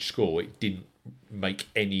average score, it didn't make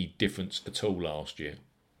any difference at all last year,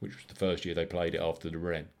 which was the first year they played it after the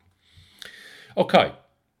Wren. Okay,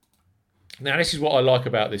 now this is what I like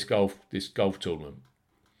about this golf tournament.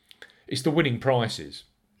 It's the winning prices.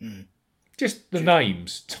 Just the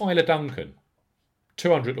names. Tyler Duncan,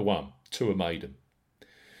 200 to 1, Tour Maiden.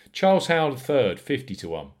 Charles Howell III, 50 to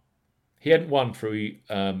 1. He hadn't won for,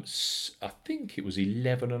 I think it was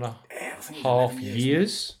 11 and a half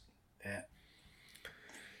years. Yeah.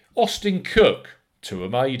 Austin Cook, Tour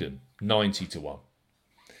Maiden, 90 to 1.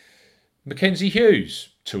 Mackenzie Hughes,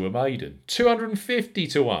 Tour Maiden, 250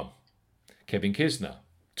 to 1. Kevin Kisner,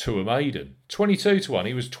 Tour Maiden, 22 to 1.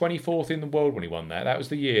 He was 24th in the world when he won that. That was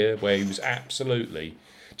the year where he was absolutely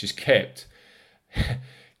just kept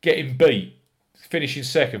getting beat, finishing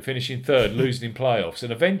second, finishing third, losing in playoffs.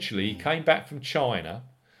 And eventually he came back from China,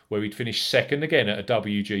 where he'd finished second again at a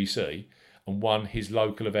WGC and won his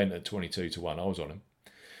local event at 22 to 1. I was on him.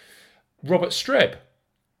 Robert Streb,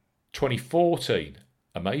 2014,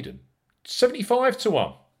 a maiden, 75 to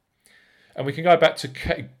 1. And we can go back to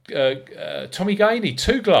Tommy Gainey,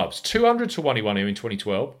 2 gloves, 200 to 1 he won here in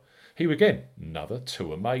 2012. He again, another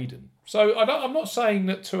Tour Maiden. So I'm not saying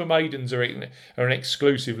that Tour Maidens are an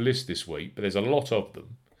exclusive list this week, but there's a lot of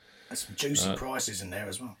them. There's some juicy prices in there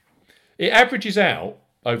as well. It averages out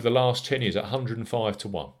over the last 10 years at 105 to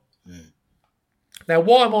 1. Now,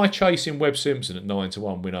 why am I chasing Webb Simpson at 9 to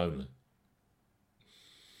 1 win only?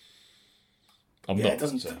 I'm not. It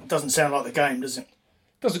doesn't sound like the game, does it?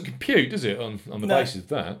 Doesn't compute, does it, on the basis of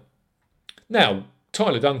that? Now,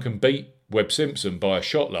 Tyler Duncan beat Webb Simpson by a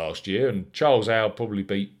shot last year, and Charles Howell probably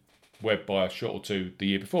beat Webb by a shot or two the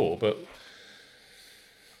year before, but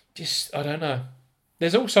just, I don't know.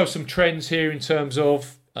 There's also some trends here in terms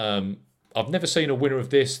of, I've never seen a winner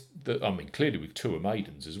of this, clearly with Tour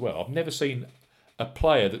Maidens as well, I've never seen a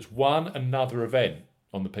player that's won another event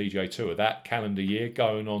on the PGA Tour that calendar year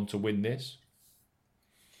going on to win this.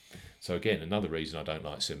 So again, another reason I don't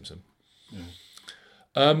like Simpson.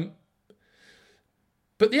 But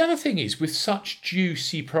the other thing is, with such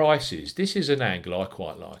juicy prices, this is an angle I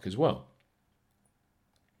quite like as well.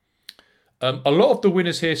 A lot of the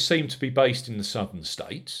winners here seem to be based in the southern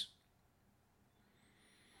states.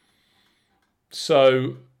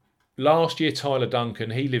 So last year, Tyler Duncan,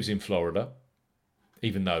 he lives in Florida,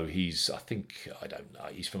 even though he's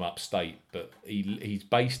from upstate, but he's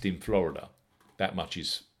based in Florida. That much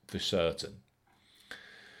is for certain.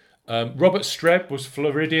 Robert Streb was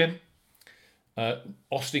Floridian.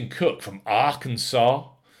 Austin Cook from Arkansas.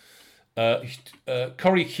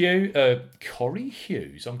 Corey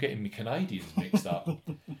Hughes. I'm getting my Canadians mixed up.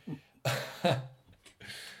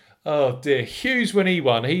 Oh dear. Hughes when he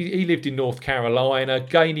won. He lived in North Carolina.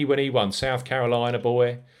 Gainey when he won. South Carolina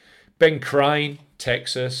boy. Ben Crane,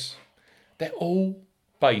 Texas. They're all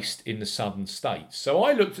based in the southern states. So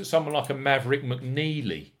I looked at someone like a Maverick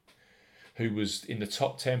McNeely, who was in the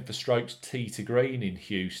top 10 for strokes tee to green in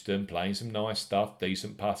Houston, playing some nice stuff,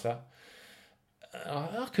 decent putter.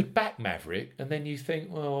 I could back Maverick, and then you think,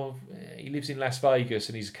 well, he lives in Las Vegas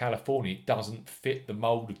and he's California. It doesn't fit the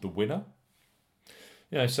mould of the winner.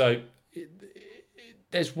 So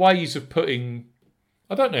there's ways of putting,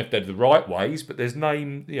 I don't know if they're the right ways, but there's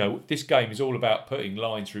this game is all about putting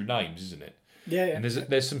lines through names, isn't it? Yeah. And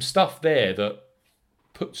there's some stuff there that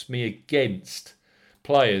puts me against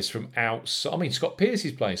players from outside. Scott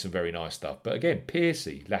Piercy's playing some very nice stuff, but again,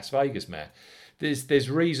 Piercy, Las Vegas man. There's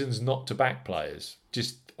reasons not to back players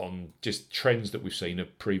just on trends that we've seen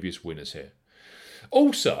of previous winners here.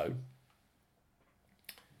 Also,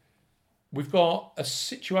 we've got a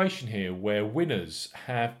situation here where winners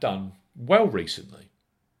have done well recently,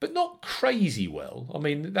 but not crazy well.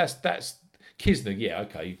 That's Kisner. Yeah,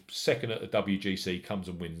 okay, second at the WGC, comes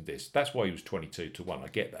and wins this. That's why he was 22 to 1. I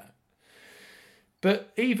get that.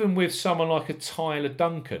 But even with someone like a Tyler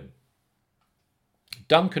Duncan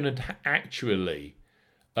had actually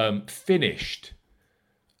finished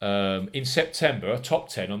in September a top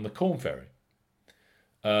 10 on the Corn Ferry.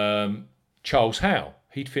 Charles Howell,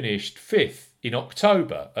 he'd finished 5th in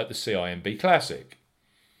October at the CIMB Classic.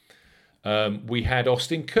 We had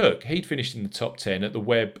Austin Cook, he'd finished in the top 10 at the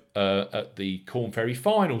Webb at the Corn Ferry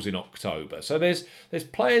Finals in October. So there's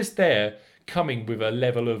players there coming with a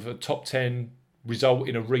level of a top 10 result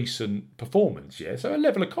in a recent performance, yeah. So a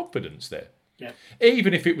level of confidence there. Yeah.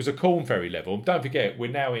 Even if it was a Corn Ferry level. Don't forget,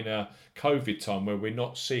 we're now in a COVID time where we're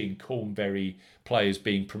not seeing Corn Ferry players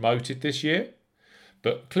being promoted this year.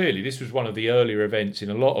 But clearly this was one of the earlier events in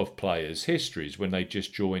a lot of players' histories when they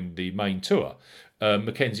just joined the main tour.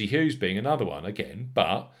 Mackenzie Hughes being another one again,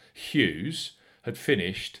 but Hughes had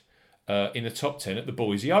finished in the top 10 at the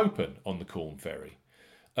Boise Open on the Corn Ferry.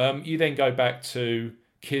 You then go back to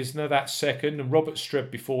Kisner, that's second, and Robert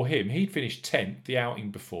Streb before him. He'd finished 10th the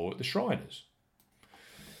outing before at the Shriners.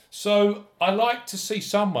 So I like to see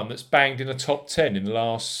someone that's banged in a top 10 in the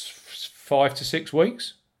last 5 to 6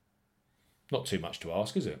 weeks. Not too much to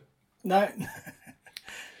ask, is it? No.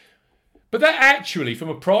 But that actually, from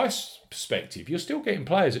a price perspective, you're still getting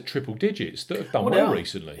players at triple digits that have done well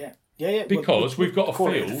recently. Yeah. Yeah. Because we've got a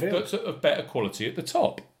field that's of better quality at the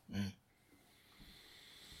top.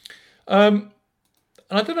 And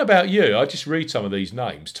I don't know about you, I just read some of these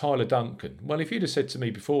names. Tyler Duncan. Well, if you'd have said to me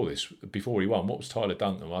before he won, what was Tyler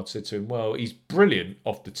Duncan? Well, I'd said to him, well, he's brilliant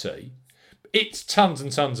off the tee. It's tons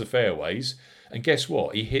and tons of fairways. And guess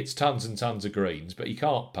what? He hits tons and tons of greens, but he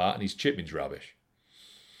can't putt and his chipping's rubbish.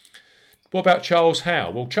 What about Charles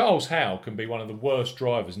Howell? Well, Charles Howell can be one of the worst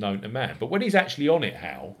drivers known to man. But when he's actually on it,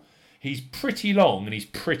 Howell, he's pretty long and he's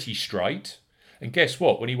pretty straight. And guess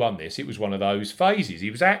what? When he won this, it was one of those phases. He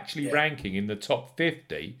was actually ranking in the top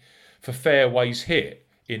 50 for fairways hit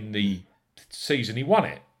in the season he won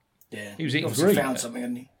it. Yeah. He was hitting obviously green. Found something,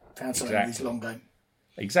 hadn't he? Found something in his long game.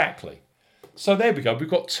 Exactly. So there we go. We've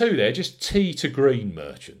got two there, just tee to green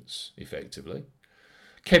merchants, effectively.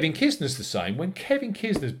 Kevin Kisner's the same. When Kevin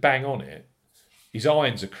Kisner's bang on it, his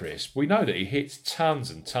irons are crisp. We know that he hits tons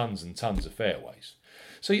and tons and tons of fairways.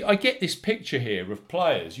 So I get this picture here of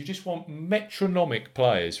players. You just want metronomic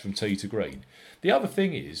players from tee to green. The other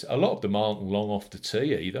thing is, a lot of them aren't long off the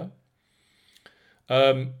tee either.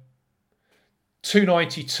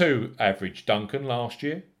 292 average Duncan last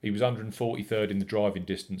year. He was 143rd in the driving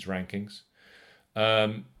distance rankings.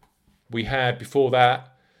 We had before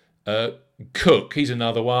that Cook. He's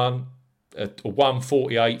another one.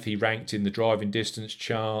 148th he ranked in the driving distance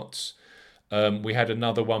charts. We had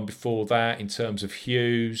another one before that in terms of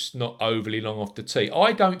Hughes, not overly long off the tee.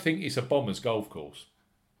 I don't think it's a bomber's golf course.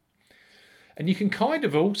 And you can kind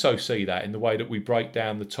of also see that in the way that we break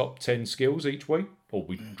down the top 10 skills each week, or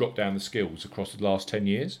we drop down the skills across the last 10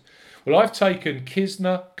 years. Well, I've taken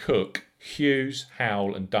Kisner, Cook, Hughes,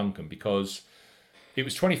 Howell and Duncan because it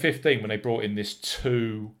was 2015 when they brought in this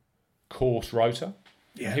 2-course rota.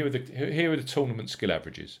 Yeah. Here are the tournament skill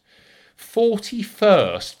averages.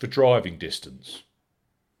 41st for driving distance.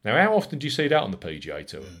 Now, how often do you see that on the PGA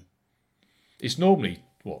Tour? It's normally,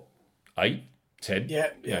 8, 10?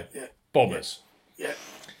 Yeah. Bombers. Yeah.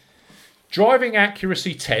 Driving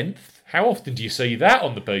accuracy 10th. How often do you see that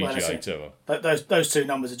on the PGA Tour? Those two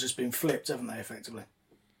numbers have just been flipped, haven't they, effectively?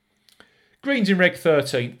 Greens in reg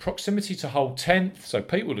 13th, proximity to hole 10th, so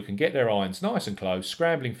people that can get their irons nice and close,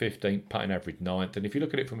 scrambling 15th, putting average 9th. And if you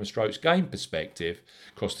look at it from a strokes gained perspective,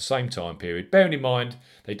 across the same time period, bearing in mind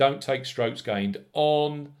they don't take strokes gained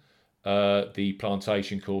on the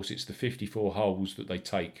plantation course, it's the 54 holes that they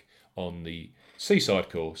take on the seaside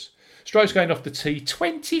course. Strokes gained off the tee,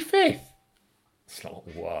 25th. It's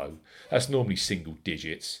like, whoa, that's normally single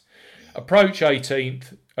digits. Approach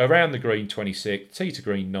 18th, around the green 26th, tee to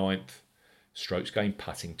green 9th. Strokes gained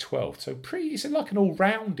putting 12th. So it's like an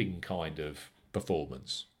all-rounding kind of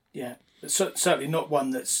performance. Yeah. It's certainly not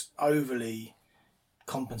one that's overly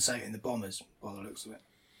compensating the Bombers by the looks of it.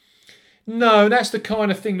 No, that's the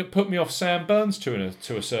kind of thing that put me off Sam Burns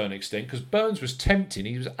to a certain extent, because Burns was tempting.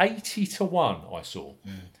 He was 80-1, I saw.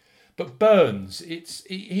 But Burns,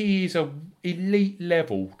 he is an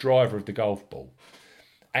elite-level driver of the golf ball.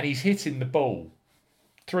 And he's hitting the ball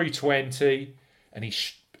 320, and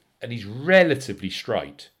he's relatively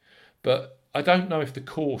straight, but I don't know if the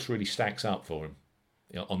course really stacks up for him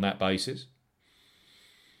on that basis.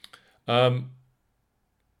 I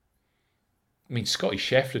mean, Scotty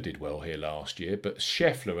Scheffler did well here last year, but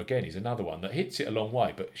Scheffler, again, is another one that hits it a long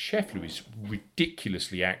way, but Scheffler is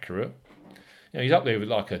ridiculously accurate. He's up there with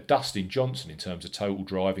like a Dustin Johnson in terms of total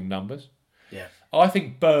driving numbers. Yeah. I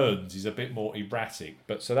think Burns is a bit more erratic,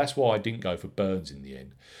 so that's why I didn't go for Burns in the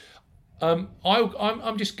end.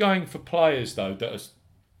 I'm just going for players, though, that are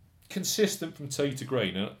consistent from tee to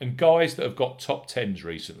green and guys that have got top 10s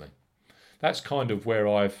recently. That's kind of where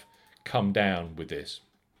I've come down with this.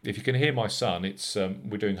 If you can hear my son, it's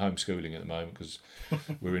we're doing homeschooling at the moment because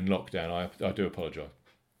we're in lockdown. I do apologise.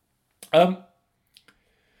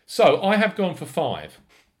 So I have gone for 5.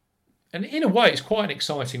 And in a way, it's quite an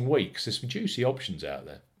exciting week because there's some juicy options out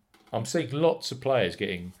there. I'm seeing lots of players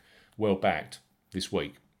getting well backed this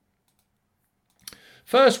week.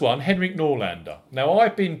 First one, Henrik Norlander. Now,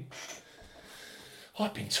 I've been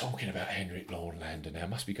talking about Henrik Norlander now. It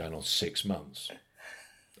must be going on 6 months.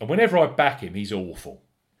 And whenever I back him, he's awful.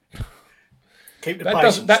 Keep the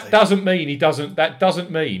patience. That doesn't mean he doesn't. That doesn't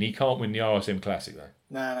mean he can't win the RSM Classic though.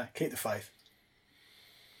 No, keep the faith.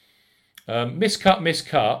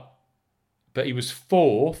 Miscut, but he was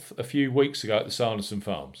 4th a few weeks ago at the Sanderson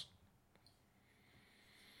Farms.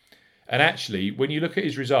 And actually, when you look at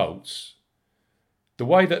his results, the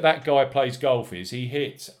way that guy plays golf is he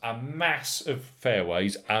hits a mass of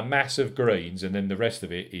fairways, a mass of greens, and then the rest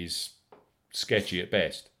of it is sketchy at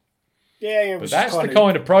best. Yeah, but that's the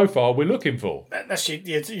kind of profile we're looking for. That's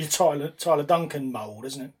your Tyler Duncan mould,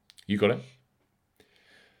 isn't it? You got it.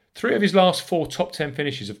 3 of his last 4 top 10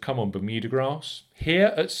 finishes have come on Bermuda grass.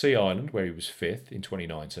 Here at Sea Island, where he was 5th in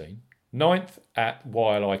 2019. 9th at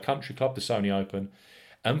Wailea Country Club, the Sony Open.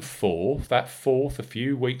 And 4th a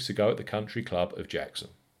few weeks ago at the Country Club of Jackson.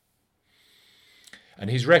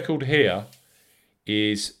 And his record here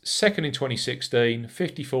is 2nd in 2016,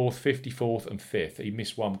 54th, 54th and 5th. He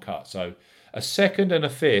missed 1 cut. So a 2nd and a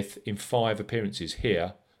 5th in 5 appearances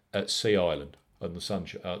here at Sea Island on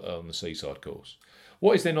the Seaside course.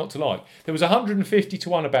 What is there not to like? There was 150 to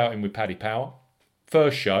 1 about him with Paddy Power.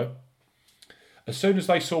 First show. As soon as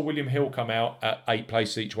they saw William Hill come out at 8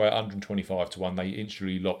 places each way at 125 to 1, they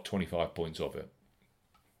instantly locked 25 points of it.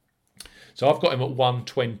 So I've got him at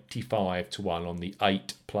 125 to 1 on the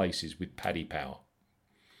 8 places with Paddy Power.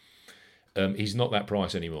 He's not that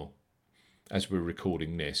price anymore. As we're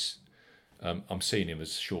recording this, I'm seeing him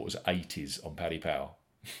as short as 80s on Paddy Power.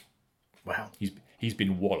 Wow. He's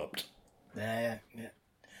been walloped. Yeah.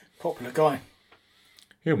 Popular guy.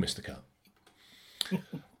 He'll miss the cut.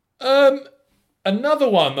 Another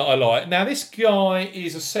one that I like. Now, this guy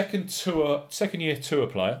is a second-year tour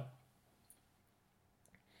player.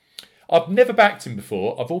 I've never backed him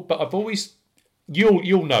before. But I've always.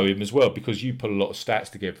 You'll know him as well because you put a lot of stats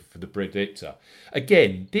together for the Predictor.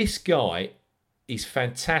 Again, this guy is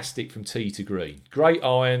fantastic from tee to green. Great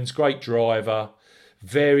irons, great driver,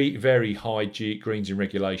 very, very high greens in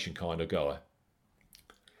regulation kind of guy.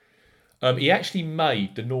 He actually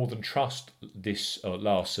made the Northern Trust this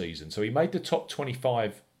last season. So he made the top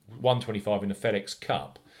 125 in the FedEx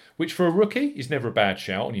Cup, which for a rookie is never a bad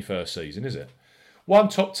shout on your first season, is it? 1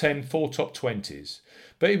 top 10, 4 top 20s.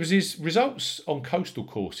 But it was his results on coastal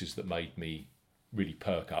courses that made me really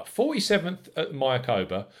perk up. 47th at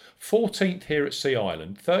Mayakoba, 14th here at Sea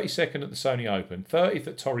Island, 32nd at the Sony Open, 30th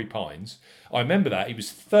at Torrey Pines. I remember that. He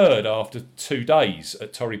was 3rd after 2 days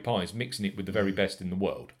at Torrey Pines, mixing it with the very best in the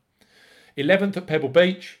world. 11th at Pebble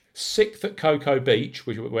Beach, 6th at Cocoa Beach,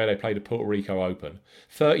 where they played the Puerto Rico Open,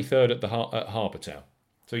 33rd at Harbour Town.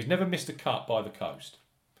 So he's never missed a cut by the coast.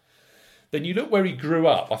 Then you look where he grew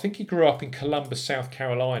up. I think he grew up in Columbus, South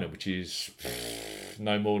Carolina, which is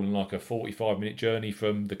no more than like a 45-minute journey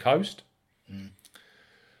from the coast.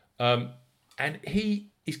 And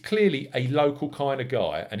he is clearly a local kind of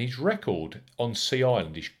guy, and his record on Sea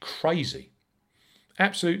Island is crazy.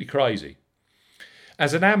 Absolutely crazy.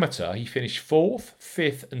 As an amateur, he finished 4th,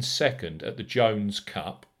 5th and 2nd at the Jones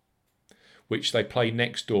Cup, which they play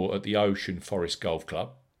next door at the Ocean Forest Golf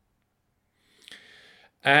Club.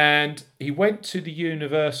 And he went to the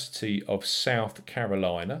University of South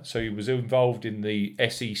Carolina. So he was involved in the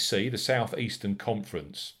SEC, the Southeastern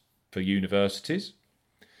Conference for universities.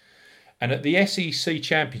 And at the SEC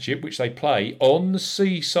Championship, which they play on the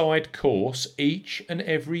Seaside course each and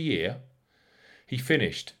every year, he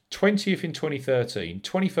finished 20th in 2013,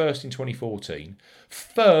 21st in 2014,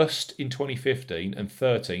 1st in 2015 and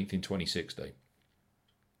 13th in 2016.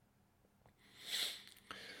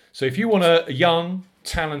 So if you want a young,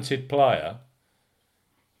 talented player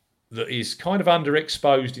that is kind of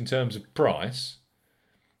underexposed in terms of price,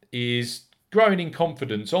 is growing in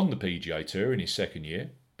confidence on the PGA Tour in his second year.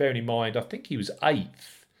 Bearing in mind, I think he was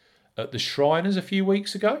 8th at the Shriners a few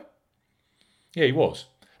weeks ago. Yeah, he was.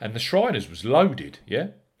 And the Shriners was loaded, yeah?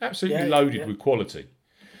 Absolutely loaded with quality.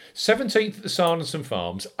 17th at the Sanderson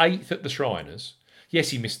Farms, 8th at the Shriners. Yes,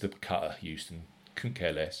 he missed the cut at Houston. Couldn't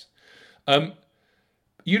care less.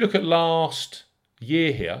 You look at last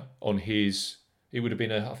year here on his, it would have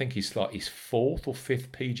been, I think his 4th or 5th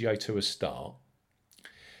PGA Tour start.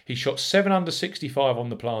 He shot 7 under 65 on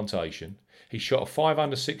the Plantation. He shot a 5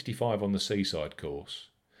 under 65 on the Seaside course.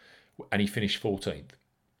 And he finished 14th.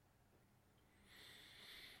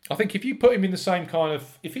 I think if you put him in the same kind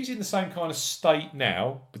of, if he's in the same kind of state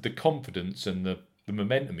now, with the confidence and the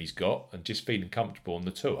momentum he's got and just feeling comfortable on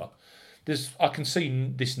the tour, I can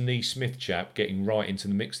see this Neesmith chap getting right into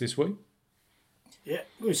the mix this week. Yeah,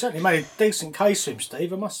 we certainly made a decent case for him,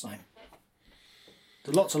 Steve, I must say.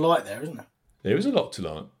 There's a lot to like there, isn't there? There is a lot to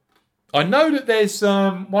like. I know that there's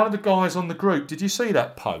one of the guys on the group. Did you see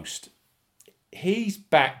that post? he's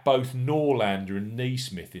backed both Norlander and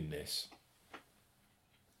Neesmith in this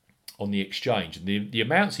on the exchange. And the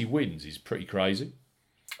amounts he wins is pretty crazy.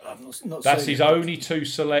 I've not That's his only 2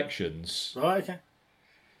 selections right, okay.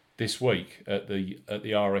 this week at the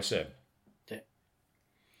RSM. Yeah.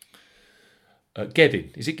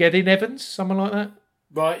 Geddin. Is it Geddin Evans? Someone like that?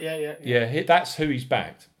 Right, yeah. Yeah, that's who he's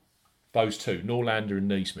backed. Those 2, Norlander and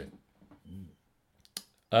Neesmith.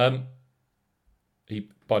 He,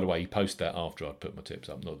 by the way, he posted that after I'd put my tips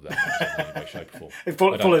up. Not that in any way, shape, or form. It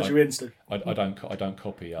followed you instant. I don't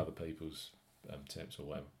copy other people's tips or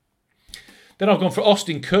whatever. Then I've gone for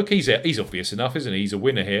Austin Cook. He's obvious enough, isn't he? He's a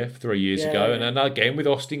winner here 3 years ago. Yeah. And then again with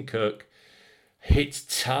Austin Cook,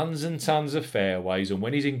 hits tons and tons of fairways, and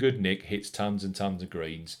when he's in good nick, hits tons and tons of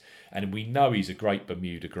greens. And we know he's a great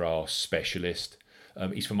Bermuda grass specialist.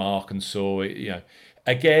 He's from Arkansas.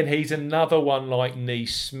 Again, he's another one like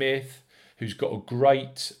Neesmith, who's got a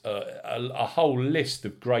great, a whole list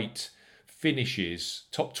of great finishes,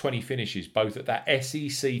 top 20 finishes, both at that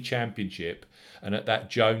SEC Championship and at that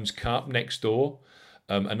Jones Cup next door.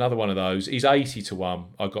 Another one of those. He's 80-1.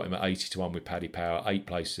 I got him at 80-1 with Paddy Power, 8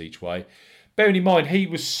 places each way. Bearing in mind, he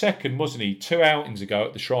was second, wasn't he, 2 outings ago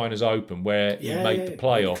at the Shriners Open, where he made the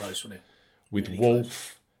playoff with really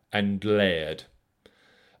Wolf and Laird.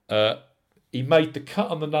 He made the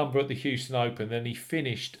cut on the number at the Houston Open, then he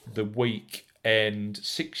finished the weekend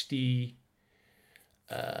 60...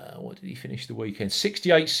 what did he finish the weekend?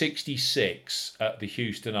 68-66 at the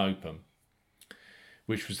Houston Open,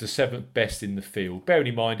 which was the 7th best in the field. Bearing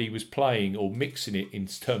in mind, he was playing or mixing it in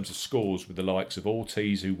terms of scores with the likes of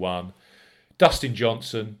Ortiz, who won, Dustin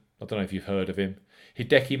Johnson, I don't know if you've heard of him,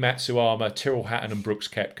 Hideki Matsuyama, Tyrrell Hatton and Brooks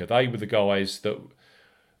Koepka. They were the guys that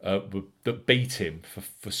beat him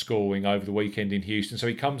for scoring over the weekend in Houston. So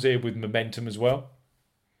he comes here with momentum as well.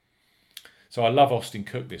 So I love Austin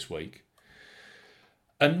Cook this week.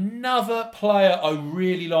 Another player I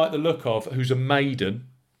really like the look of, who's a maiden.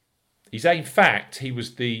 In fact, he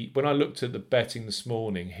was when I looked at the betting this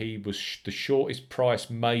morning, he was the shortest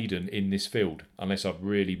price maiden in this field, unless I've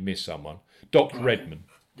really missed someone. Doc Redman.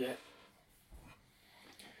 Yeah.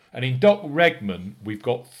 And in Doc Redman, we've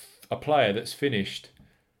got a player that's finished.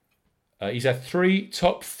 He's had 3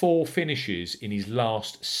 top 4 finishes in his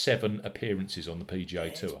last 7 appearances on the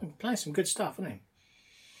PGA Tour. He's been playing some good stuff, hasn't he?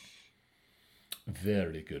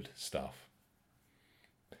 Very good stuff.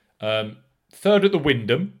 3rd at the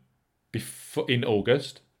Wyndham in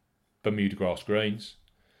August, Bermuda grass greens.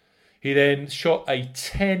 He then shot a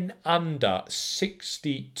 10 under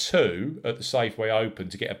 62 at the Safeway Open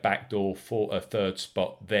to get a backdoor for a 3rd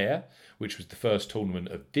spot there, which was the first tournament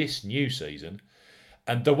of this new season.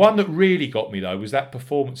 And the one that really got me, though, was that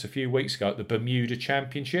performance a few weeks ago at the Bermuda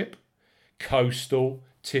Championship. Coastal,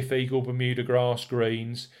 Tiff Eagle Bermuda grass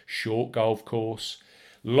greens, short golf course.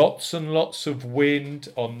 Lots and lots of wind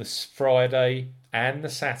on the Friday and the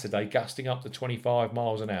Saturday, gusting up to 25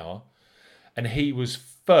 miles an hour. And he was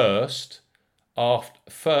first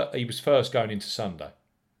going into Sunday.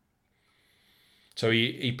 So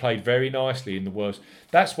he played very nicely in the worst.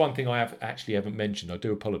 That's one thing I haven't mentioned. I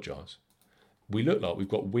do apologise. We look like we've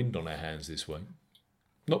got wind on our hands this week.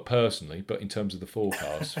 Not personally, but in terms of the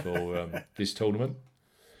forecast for this tournament.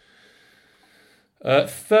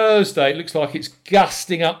 Thursday, it looks like it's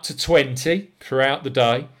gusting up to 20 throughout the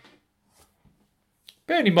day.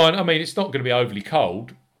 Bearing in mind, it's not going to be overly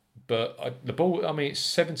cold, but it's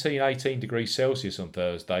 17, 18 degrees Celsius on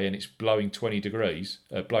Thursday, and it's blowing 20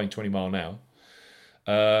 mile an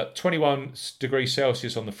hour. 21 degrees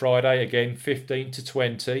Celsius on the Friday, again 15 to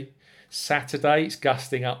 20. Saturday, it's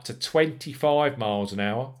gusting up to 25 miles an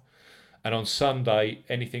hour. And on Sunday,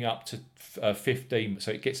 anything up to 15.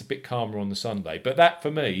 So it gets a bit calmer on the Sunday. But that,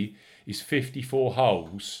 for me, is 54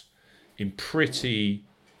 holes in pretty,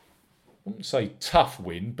 I wouldn't say tough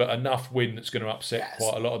wind, but enough wind that's going to upset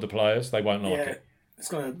quite a lot of the players. They won't like it. It's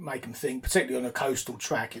going to make them think, particularly on a coastal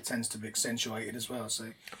track, it tends to be accentuated as well.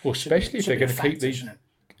 So, especially if they're going to keep these,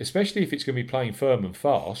 especially if it's going to be playing firm and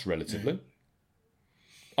fast, relatively.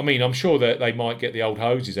 I'm sure that they might get the old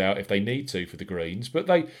hoses out if they need to for the greens, but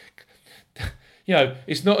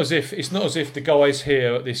it's not as if the guys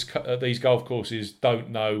here at these golf courses don't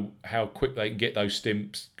know how quick they can get those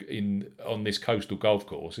stimps on this coastal golf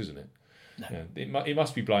course, isn't it? No. It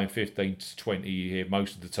must be blowing 15 to 20 here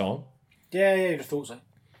most of the time. Yeah, you'd have thought so.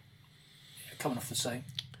 Coming off the same.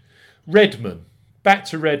 Redman, back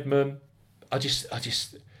to Redman. I just,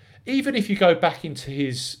 even if you go back into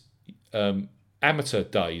his amateur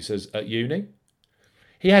days at uni,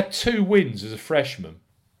 he had 2 wins as a freshman.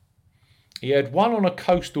 He had one on a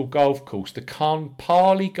coastal golf course, the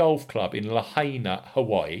Kaanapali Golf Club in Lahaina,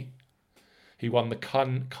 Hawaii. He won the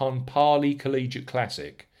Kaanapali Collegiate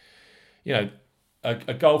Classic. You know,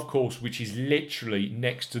 a golf course which is literally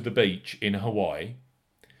next to the beach in Hawaii.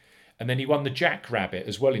 And then he won the Jackrabbit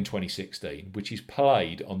as well in 2016, which is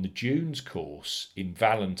played on the Dunes course in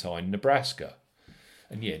Valentine, Nebraska.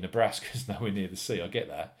 And yeah, Nebraska's nowhere near the sea, I get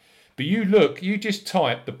that. But you just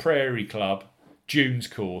type the Prairie Club Dunes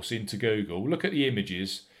course into Google, look at the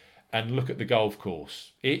images and look at the golf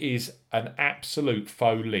course. It is an absolute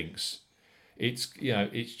faux links. It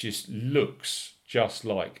just looks just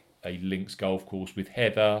like a links golf course with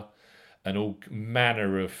heather and all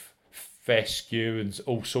manner of fescue and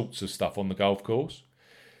all sorts of stuff on the golf course.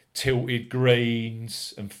 Tilted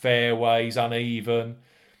greens and fairways uneven.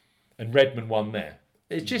 And Redman won there.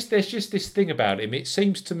 There's just this thing about him. It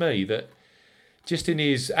seems to me that just in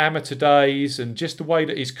his amateur days and just the way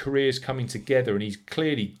that his career's coming together and he's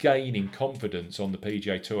clearly gaining confidence on the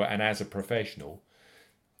PGA Tour and as a professional,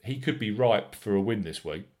 he could be ripe for a win this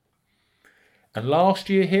week. And last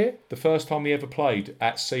year here, the first time he ever played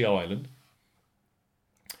at Sea Island,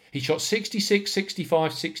 he shot 66,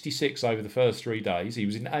 65, 66 over the first 3 days. He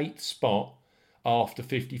was in 8th spot after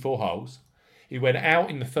 54 holes. He went out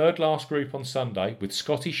in the third last group on Sunday with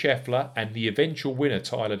Scotty Scheffler and the eventual winner,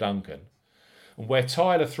 Tyler Duncan. And where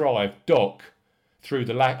Tyler thrived, Doc, through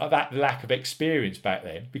that lack of experience back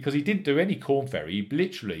then, because he didn't do any Corn Ferry. He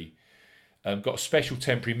literally got a special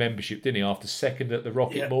temporary membership, didn't he, after second at the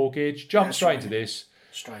Rocket Mortgage. Jumped straight into this.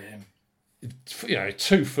 Straight in. You know,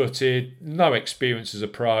 2-footed, no experience as a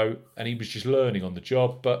pro, and he was just learning on the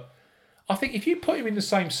job. But I think if you put him in the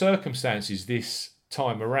same circumstances this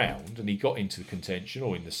time around and he got into the contention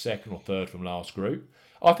or in the second or third from last group,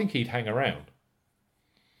 I think he'd hang around.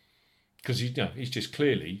 Because he's just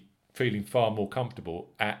clearly feeling far more comfortable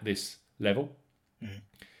at this level. Mm.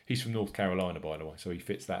 He's from North Carolina, by the way, so he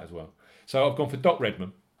fits that as well. So I've gone for Doc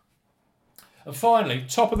Redman. And finally,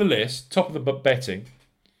 top of the list, top of the betting.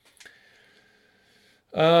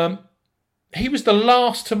 He was the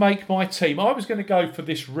last to make my team. I was going to go for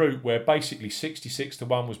this route where basically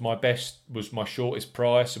 66-1 was my shortest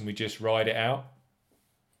price and we just ride it out.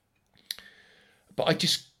 But I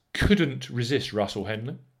just couldn't resist Russell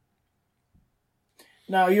Henley.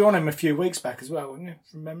 No, you were on him a few weeks back as well, weren't you,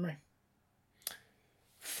 from memory?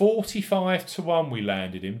 45-1 we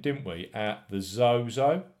landed him, didn't we, at the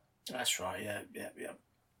Zozo? That's right, yeah.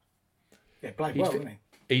 Yeah, played well, didn't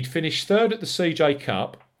he? He'd finished third at the CJ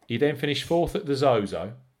Cup. He then finished fourth at the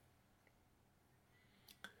Zozo.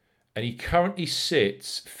 And he currently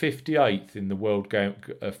sits 58th in the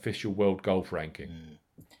official World Golf Ranking.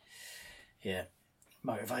 Mm. Yeah,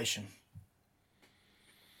 motivation.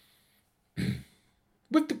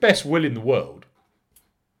 With the best will in the world,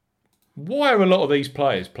 why are a lot of these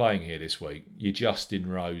players playing here this week? Your Justin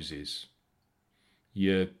Roses,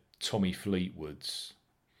 your Tommy Fleetwoods.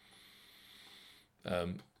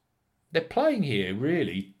 They're playing here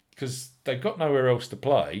really because they've got nowhere else to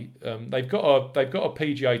play. They've got a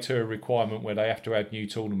PGA Tour requirement where they have to add new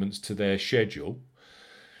tournaments to their schedule.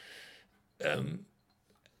 And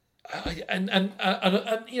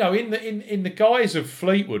you know, in the guise of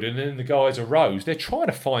Fleetwood and in the guise of Rose, they're trying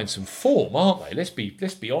to find some form, aren't they? Let's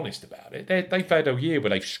be honest about it. They've had a year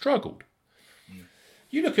where they've struggled. Mm.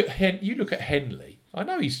 You look at Henley. I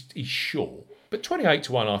know he's short, but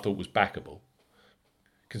 28-1 I thought was backable,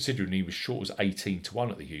 considering he was short as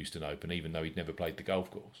 18-1 at the Houston Open, even though he'd never played the golf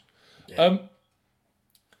course. Yeah.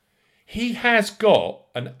 He has got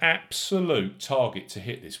an absolute target to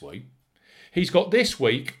hit this week. He's got this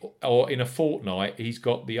week, or in a fortnight, he's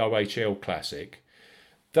got the OHL Classic.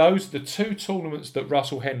 Those are the two tournaments that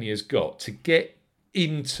Russell Henley has got to get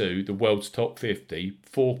into the world's top 50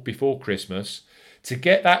 before Christmas, to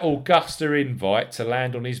get that Augusta invite to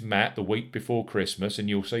land on his mat the week before Christmas, and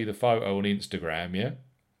you'll see the photo on Instagram, yeah?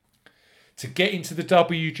 To get into the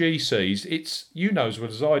WGCs, it's, you know as well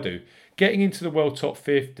as I do, getting into the world top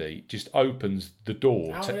 50 just opens the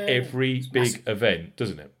door to every big event,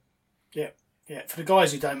 doesn't it? Yeah, for the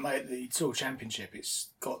guys who don't make the Tour Championship, it's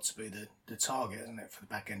got to be the target, isn't it, for the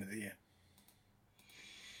back end of the year?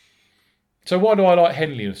 So why do I like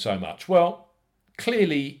Henley so much? Well,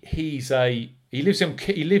 clearly he lives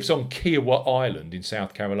on Kiowa Island in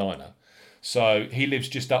South Carolina, so he lives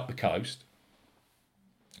just up the coast.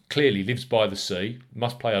 Clearly lives by the sea.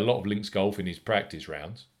 Must play a lot of links golf in his practice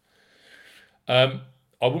rounds.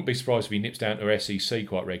 I wouldn't be surprised if he nips down to SEC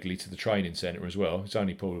quite regularly to the training centre as well. It's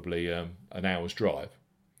only probably an hour's drive.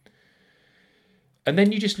 And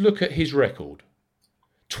then you just look at his record.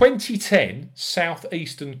 2010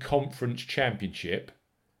 Southeastern Conference Championship,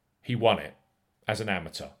 he won it as an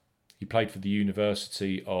amateur. He played for the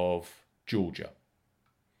University of Georgia.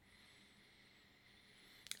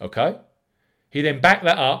 Okay? He then backed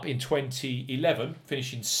that up in 2011,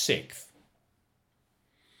 finishing 6th.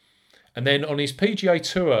 And then on his PGA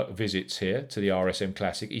Tour visits here to the RSM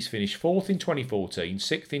Classic, he's finished 4th in 2014,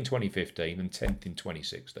 6th in 2015 and 10th in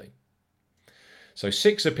 2016. So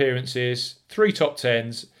 6 appearances, 3 top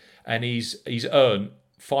 10s, and he's earned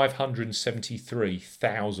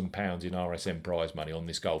 £573,000 in RSM prize money on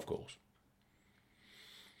this golf course.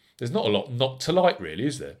 There's not a lot not to like, really,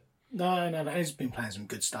 is there? No. He's been playing some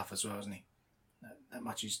good stuff as well, hasn't he? That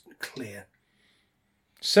much is clear.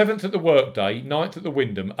 7th at the Workday, 9th at the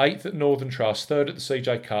Wyndham, 8th at Northern Trust, 3rd at the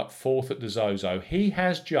CJ Cup, 4th at the Zozo. He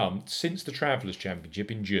has jumped, since the Travellers'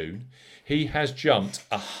 Championship in June, he has jumped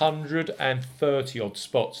 130-odd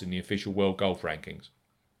spots in the official World Golf Rankings.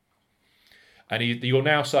 And you're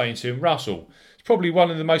now saying to him, Russell, it's probably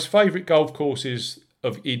one of the most favourite golf courses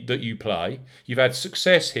that you play. You've had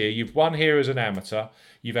success here. You've won here as an amateur.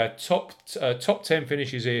 You've had top 10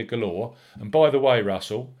 finishes here galore. And by the way,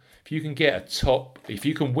 Russell, if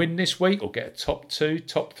you can win this week or get a top 2,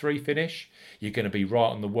 top 3 finish, you're going to be right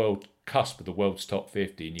on the world cusp of the world's top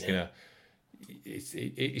 50, and you're going to.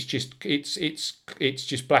 It's just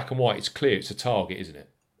black and white. It's clear. It's a target, isn't it?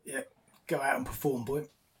 Yeah. Go out and perform, boy.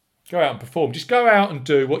 Go out and perform. Just go out and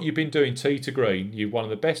do what you've been doing tee to green. You're one of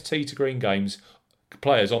the best tee to green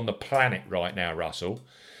players on the planet right now, Russell.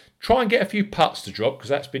 Try and get a few putts to drop, because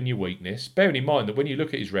that's been your weakness. Bearing in mind that when you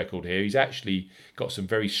look at his record here, he's actually got some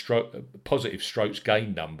very positive strokes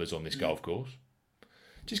gain numbers on this golf course.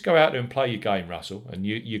 Just go out there and play your game, Russell, and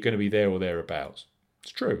you're going to be there or thereabouts.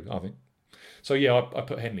 It's true, I think. So, yeah, I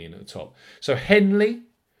put Henley in at the top. So, Henley,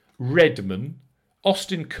 Redman,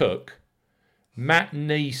 Austin Cook, Matt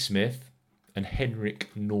Neesmith, and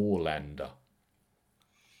Henrik Norlander.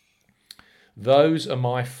 Those are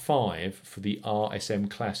my 5 for the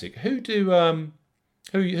RSM Classic. Who do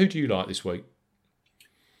you like this week?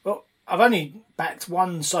 Well, I've only backed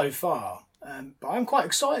one so far, but I'm quite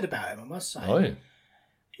excited about him, I must say. Oh, yeah.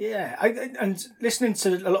 Yeah, and listening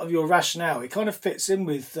to a lot of your rationale, it kind of fits in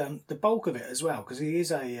with the bulk of it as well, because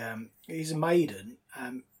he's a maiden.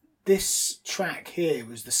 This track here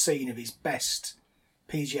was the scene of his best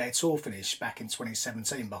PGA Tour finish back in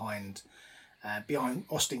 2017 behind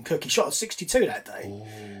Austin Cook. He shot at 62 that day.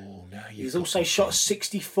 Oh, no, he's also shot at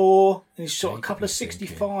 64, and he's shot a couple of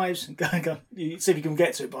 65s. Go. You see if you can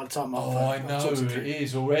get to it by the time. I know it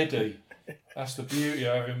is already. That's the beauty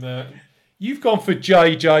of him there. You've gone for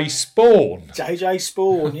JJ Spawn. JJ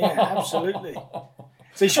Spawn, yeah, absolutely.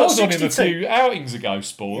 So he shot I was 62. on him a few outings ago,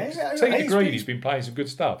 Spawn. Yeah, Tee to green, he's been playing some good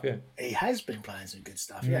stuff, yeah. He has been playing some good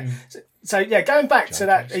stuff, yeah. So yeah, going back to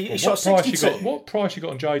that, he shot 62. What price you got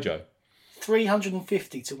on JJ?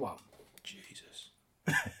 350 to 1. Jesus.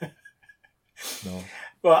 No.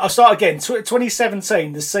 Well, I'll start again.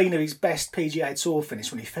 2017, the scene of his best PGA Tour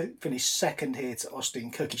finish when he finished second here to Austin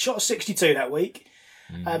Cook. He shot a 62 that week.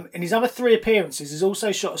 In his other 3 appearances, he's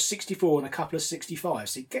also shot a 64 and a couple of 65s.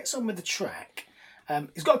 So he gets on with the track.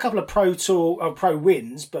 He's got a couple of pro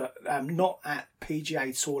wins, but not at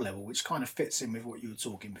PGA Tour level, which kind of fits in with what you were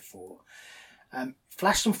talking before.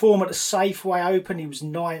 Flashed some form at the Safeway Open. He was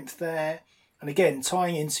 9th there. And again,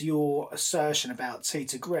 tying into your assertion about tee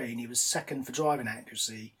to green, he was 2nd for driving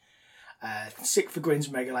accuracy, 6th for greens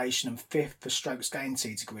and regulation, and 5th for strokes gained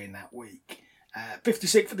tee to green that week.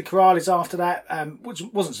 56th for the Corrales after that, which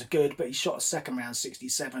wasn't so good, but he shot a second round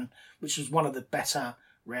 67, which was one of the better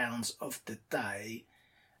rounds of the day.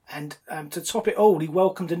 And to top it all, he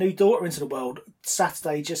welcomed a new daughter into the world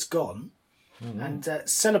Saturday just gone, and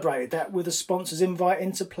celebrated that with a sponsor's invite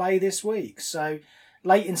into play this week. So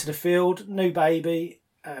late into the field, new baby,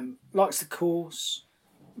 likes the course,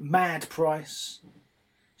 mad price,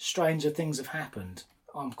 stranger things have happened.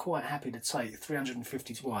 I'm quite happy to take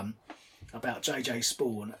 350 to 1 about JJ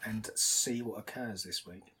Spawn and see what occurs this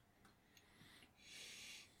week.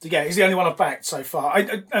 So yeah, he's the only one I've backed so far.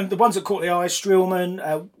 And the ones that caught the eye,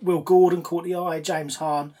 Streelman, Will Gordon caught the eye, James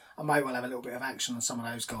Hahn. I may well have a little bit of action on some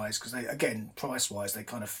of those guys because they, again, price-wise, they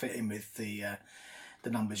kind of fit in with the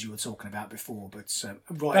numbers you were talking about before. But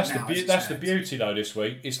that's the beauty though this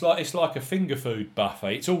week. It's like a finger food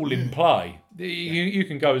buffet. It's all in play. You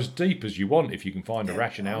can go as deep as you want if you can find a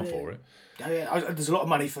rationale for it. There's a lot of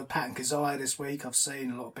money for Patton Kizzire this week. I've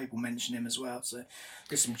seen a lot of people mention him as well. So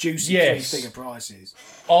there's some juicy 3-figure prices.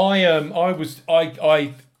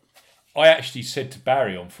 I actually said to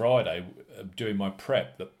Barry on Friday doing my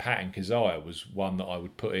prep that Patton Kizzire was one that I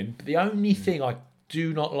would put in. But the only thing I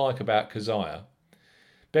do not like about Kizzire,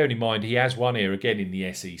 bearing in mind he has one here again in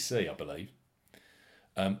the SEC, I believe,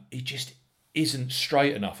 he just isn't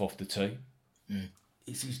straight enough off the tee.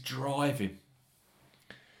 It's his driving.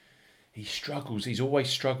 he struggles. He's always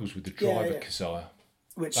struggles with the drive at Kasaya.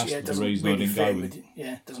 Which That's doesn't really fit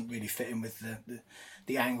in doesn't really fit in with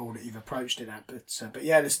the angle that you've approached it at. But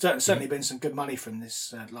yeah, there's certainly been some good money from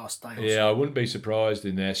this last day. Yeah, I wouldn't be surprised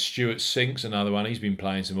in there. Stuart Sink's another one. He's been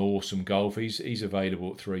playing some awesome golf. He's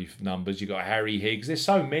available at 3 numbers. You've got Harry Higgs. There's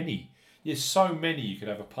so many. There's so many you could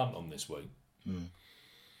have a punt on this week.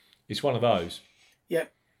 It's one of those.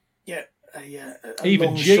 Yep.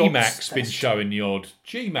 Even G-Mac's been showing the odd.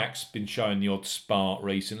 G-Mac's been showing the odd smart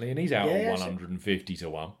recently, and he's out on 150 to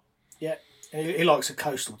 1. Yeah, he likes a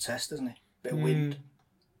coastal test, doesn't he? Bit of wind.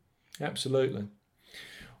 Absolutely.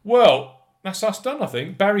 Well, that's us done. I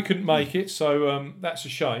think Barry couldn't make it, so that's a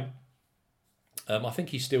shame. I think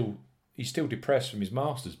he's still depressed from his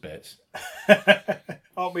Masters bets.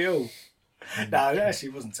 Aren't we all? No, it actually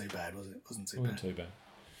wasn't too bad, was it? Wasn't too bad.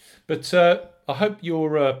 But I hope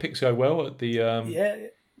your picks go well at the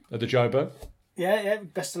at the Joburg. Yeah.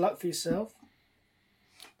 Best of luck for yourself.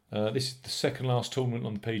 This is the second last tournament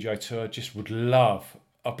on the PGA Tour. Just would love.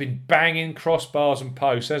 I've been banging crossbars and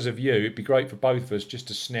posts, as have you. It'd be great for both of us just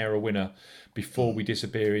to snare a winner before we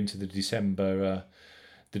disappear into the December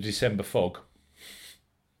fog.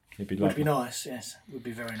 It'd be lovely. Would be nice. Yes, would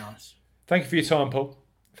be very nice. Thank you for your time, Paul.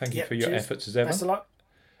 Thank you for your efforts as ever. Best of luck.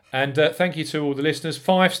 And thank you to all the listeners.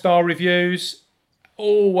 5-star reviews.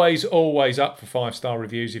 Always up for 5-star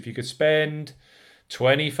reviews. If you could spend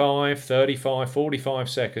 25, 35, 45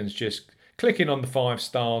 seconds just clicking on the 5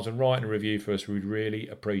 stars and writing a review for us, we'd really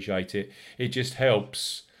appreciate it. It just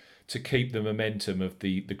helps to keep the momentum of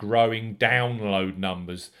the growing download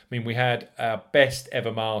numbers. I mean, we had our best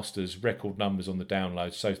ever Masters record numbers on the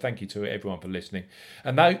downloads. So thank you to everyone for listening.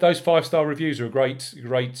 And those 5-star reviews are a great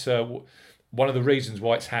one of the reasons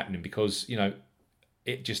why it's happening, because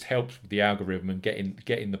it just helps with the algorithm and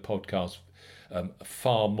getting the podcast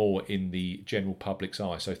far more in the general public's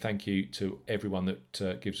eye. So thank you to everyone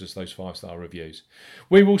that gives us those 5-star reviews.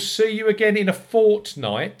 We will see you again in a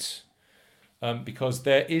fortnight, because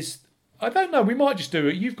there is, I don't know, we might just do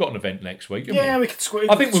it. You've got an event next week. Yeah, we could squeeze.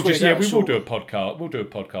 I think we will do a podcast. We'll do a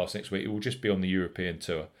podcast next week. It will just be on the European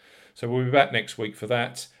tour. So we'll be back next week for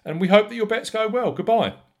that, and we hope that your bets go well.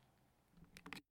 Goodbye.